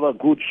he have a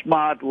good,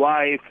 smart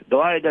wife?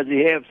 Why does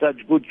he have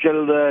such good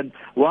children?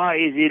 Why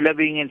is he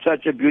living in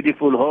such a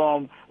beautiful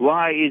home?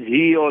 Why is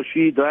he or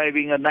she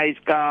driving a nice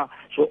car?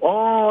 So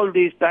all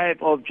these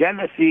type of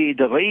jealousy,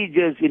 it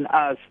rages in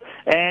us,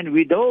 and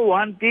we don't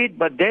want it,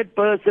 but that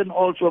person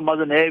also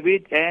mustn't have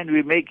it, and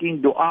we're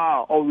making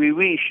dua, or we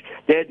wish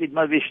that it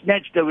must be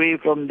snatched away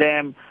from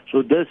them.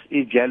 So this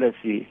is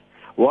jealousy.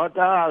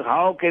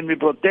 How can we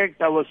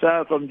protect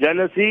ourselves from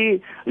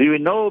jealousy? We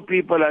know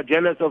people are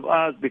jealous of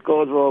us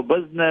because of our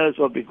business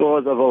or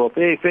because of our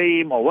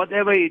fame or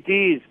whatever it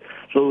is.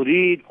 So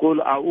read, Qul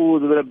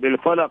a'udhu bi rabbil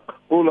falaq,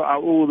 Qul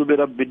a'udhu bi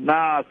rabbin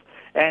nas.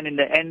 And in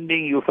the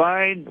ending you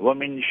find,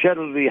 وَمِن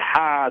شَرِّ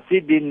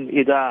حَاسِدٍ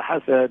إِذَا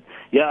حَسَدٍ.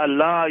 Ya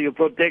Allah, you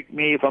protect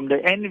me from the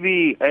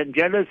envy and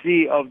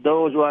jealousy of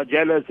those who are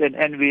jealous and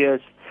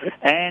envious.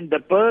 And the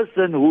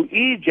person who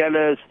is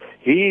jealous,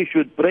 he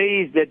should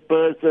praise that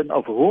person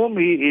of whom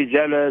he is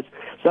jealous.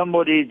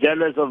 Somebody is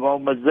jealous of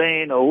Muhammad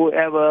Zain or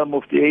whoever,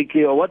 Mufti AK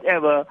or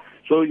whatever.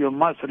 So you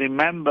must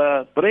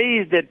remember,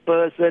 praise that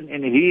person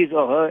in his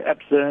or her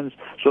absence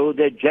so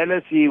that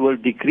jealousy will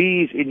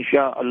decrease,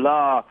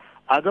 insha'Allah.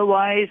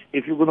 Otherwise,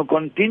 if you're going to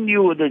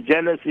continue with the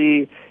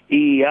jealousy,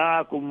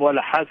 إِيَّاكُمْ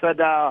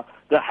وَالْحَسَدَ,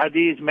 the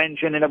hadith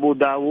mentioned in Abu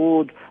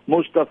Dawood,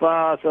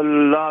 Mustafa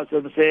sallallahu alaihi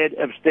wasallam said,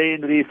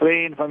 abstain,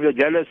 refrain from your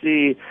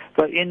jealousy.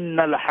 فَإِنَّ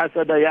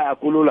الْحَسَدَ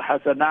يَأْكُلُ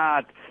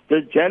الْحَسَنَاتِ.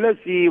 The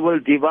jealousy will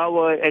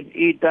devour and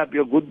eat up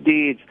your good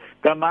deeds.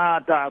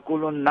 كَمَا تَأْكُلُ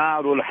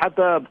النَّارُ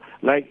الْحَطَبِ.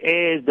 Like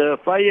as the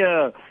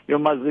fire, you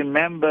must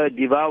remember,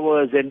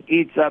 devours and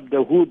eats up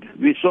the wood.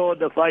 We saw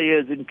the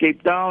fires in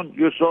Cape Town.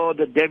 You saw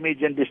the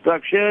damage and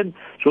destruction.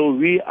 So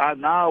we are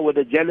now with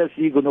the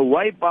jealousy going to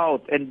wipe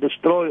out and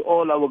destroy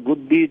all our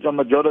good deeds, a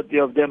majority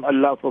of them,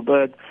 Allah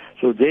forbid.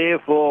 So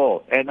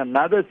therefore, and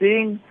another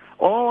thing,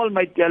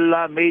 Almighty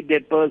Allah made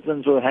that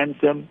person so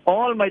handsome.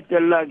 Almighty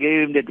Allah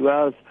gave him that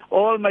wealth.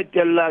 Almighty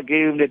Allah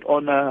gave him that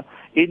honor.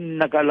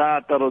 إِنَّكَ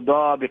لَا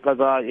تَرْضَى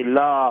بِقَضَاءِ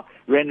اللَّهِ.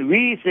 When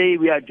we say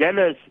we are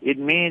jealous, it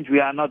means we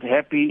are not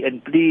happy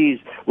and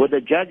pleased with the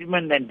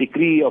judgment and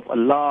decree of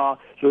Allah.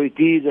 So it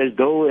is as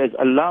though as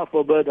Allah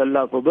forbid,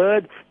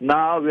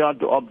 now we want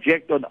to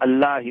object on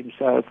Allah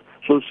Himself.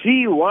 So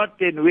see what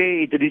and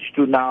where it reached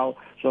to now.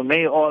 So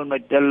may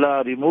Almighty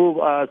Allah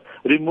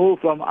remove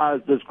from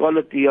us this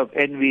quality of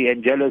envy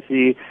and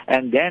jealousy,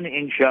 and then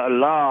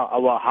insha'Allah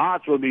our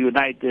hearts will be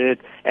united,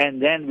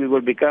 and then we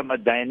will become a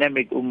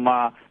dynamic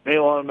ummah. May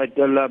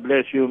Almighty Allah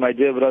bless you, my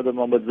dear brother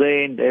Muhammad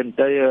Zain, the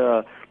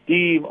entire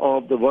team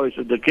of the Voice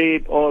of the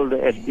Cape, all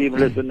the esteemed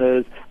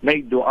listeners.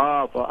 Make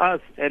dua for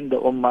us and the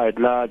ummah at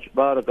large.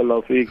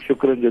 Barakallahu feek.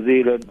 Shukran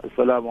jazeelan.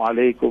 Assalamu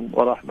alaikum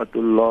wa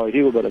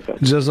rahmatullahi wa barakatuh.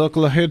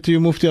 Jazakallah khair to you,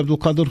 Mufti Abdul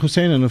Kader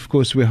Hoosain, and of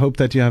course we hope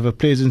that you have a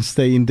pleasant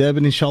stay in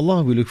Durban,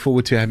 inshallah. We look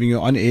forward to having you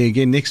on air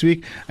again next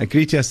week. I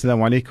greet you.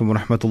 Assalamu alaikum wa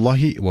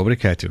rahmatullahi wa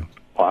barakatuh.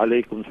 Wa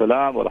alaikum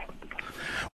salam wa rahmatullahi.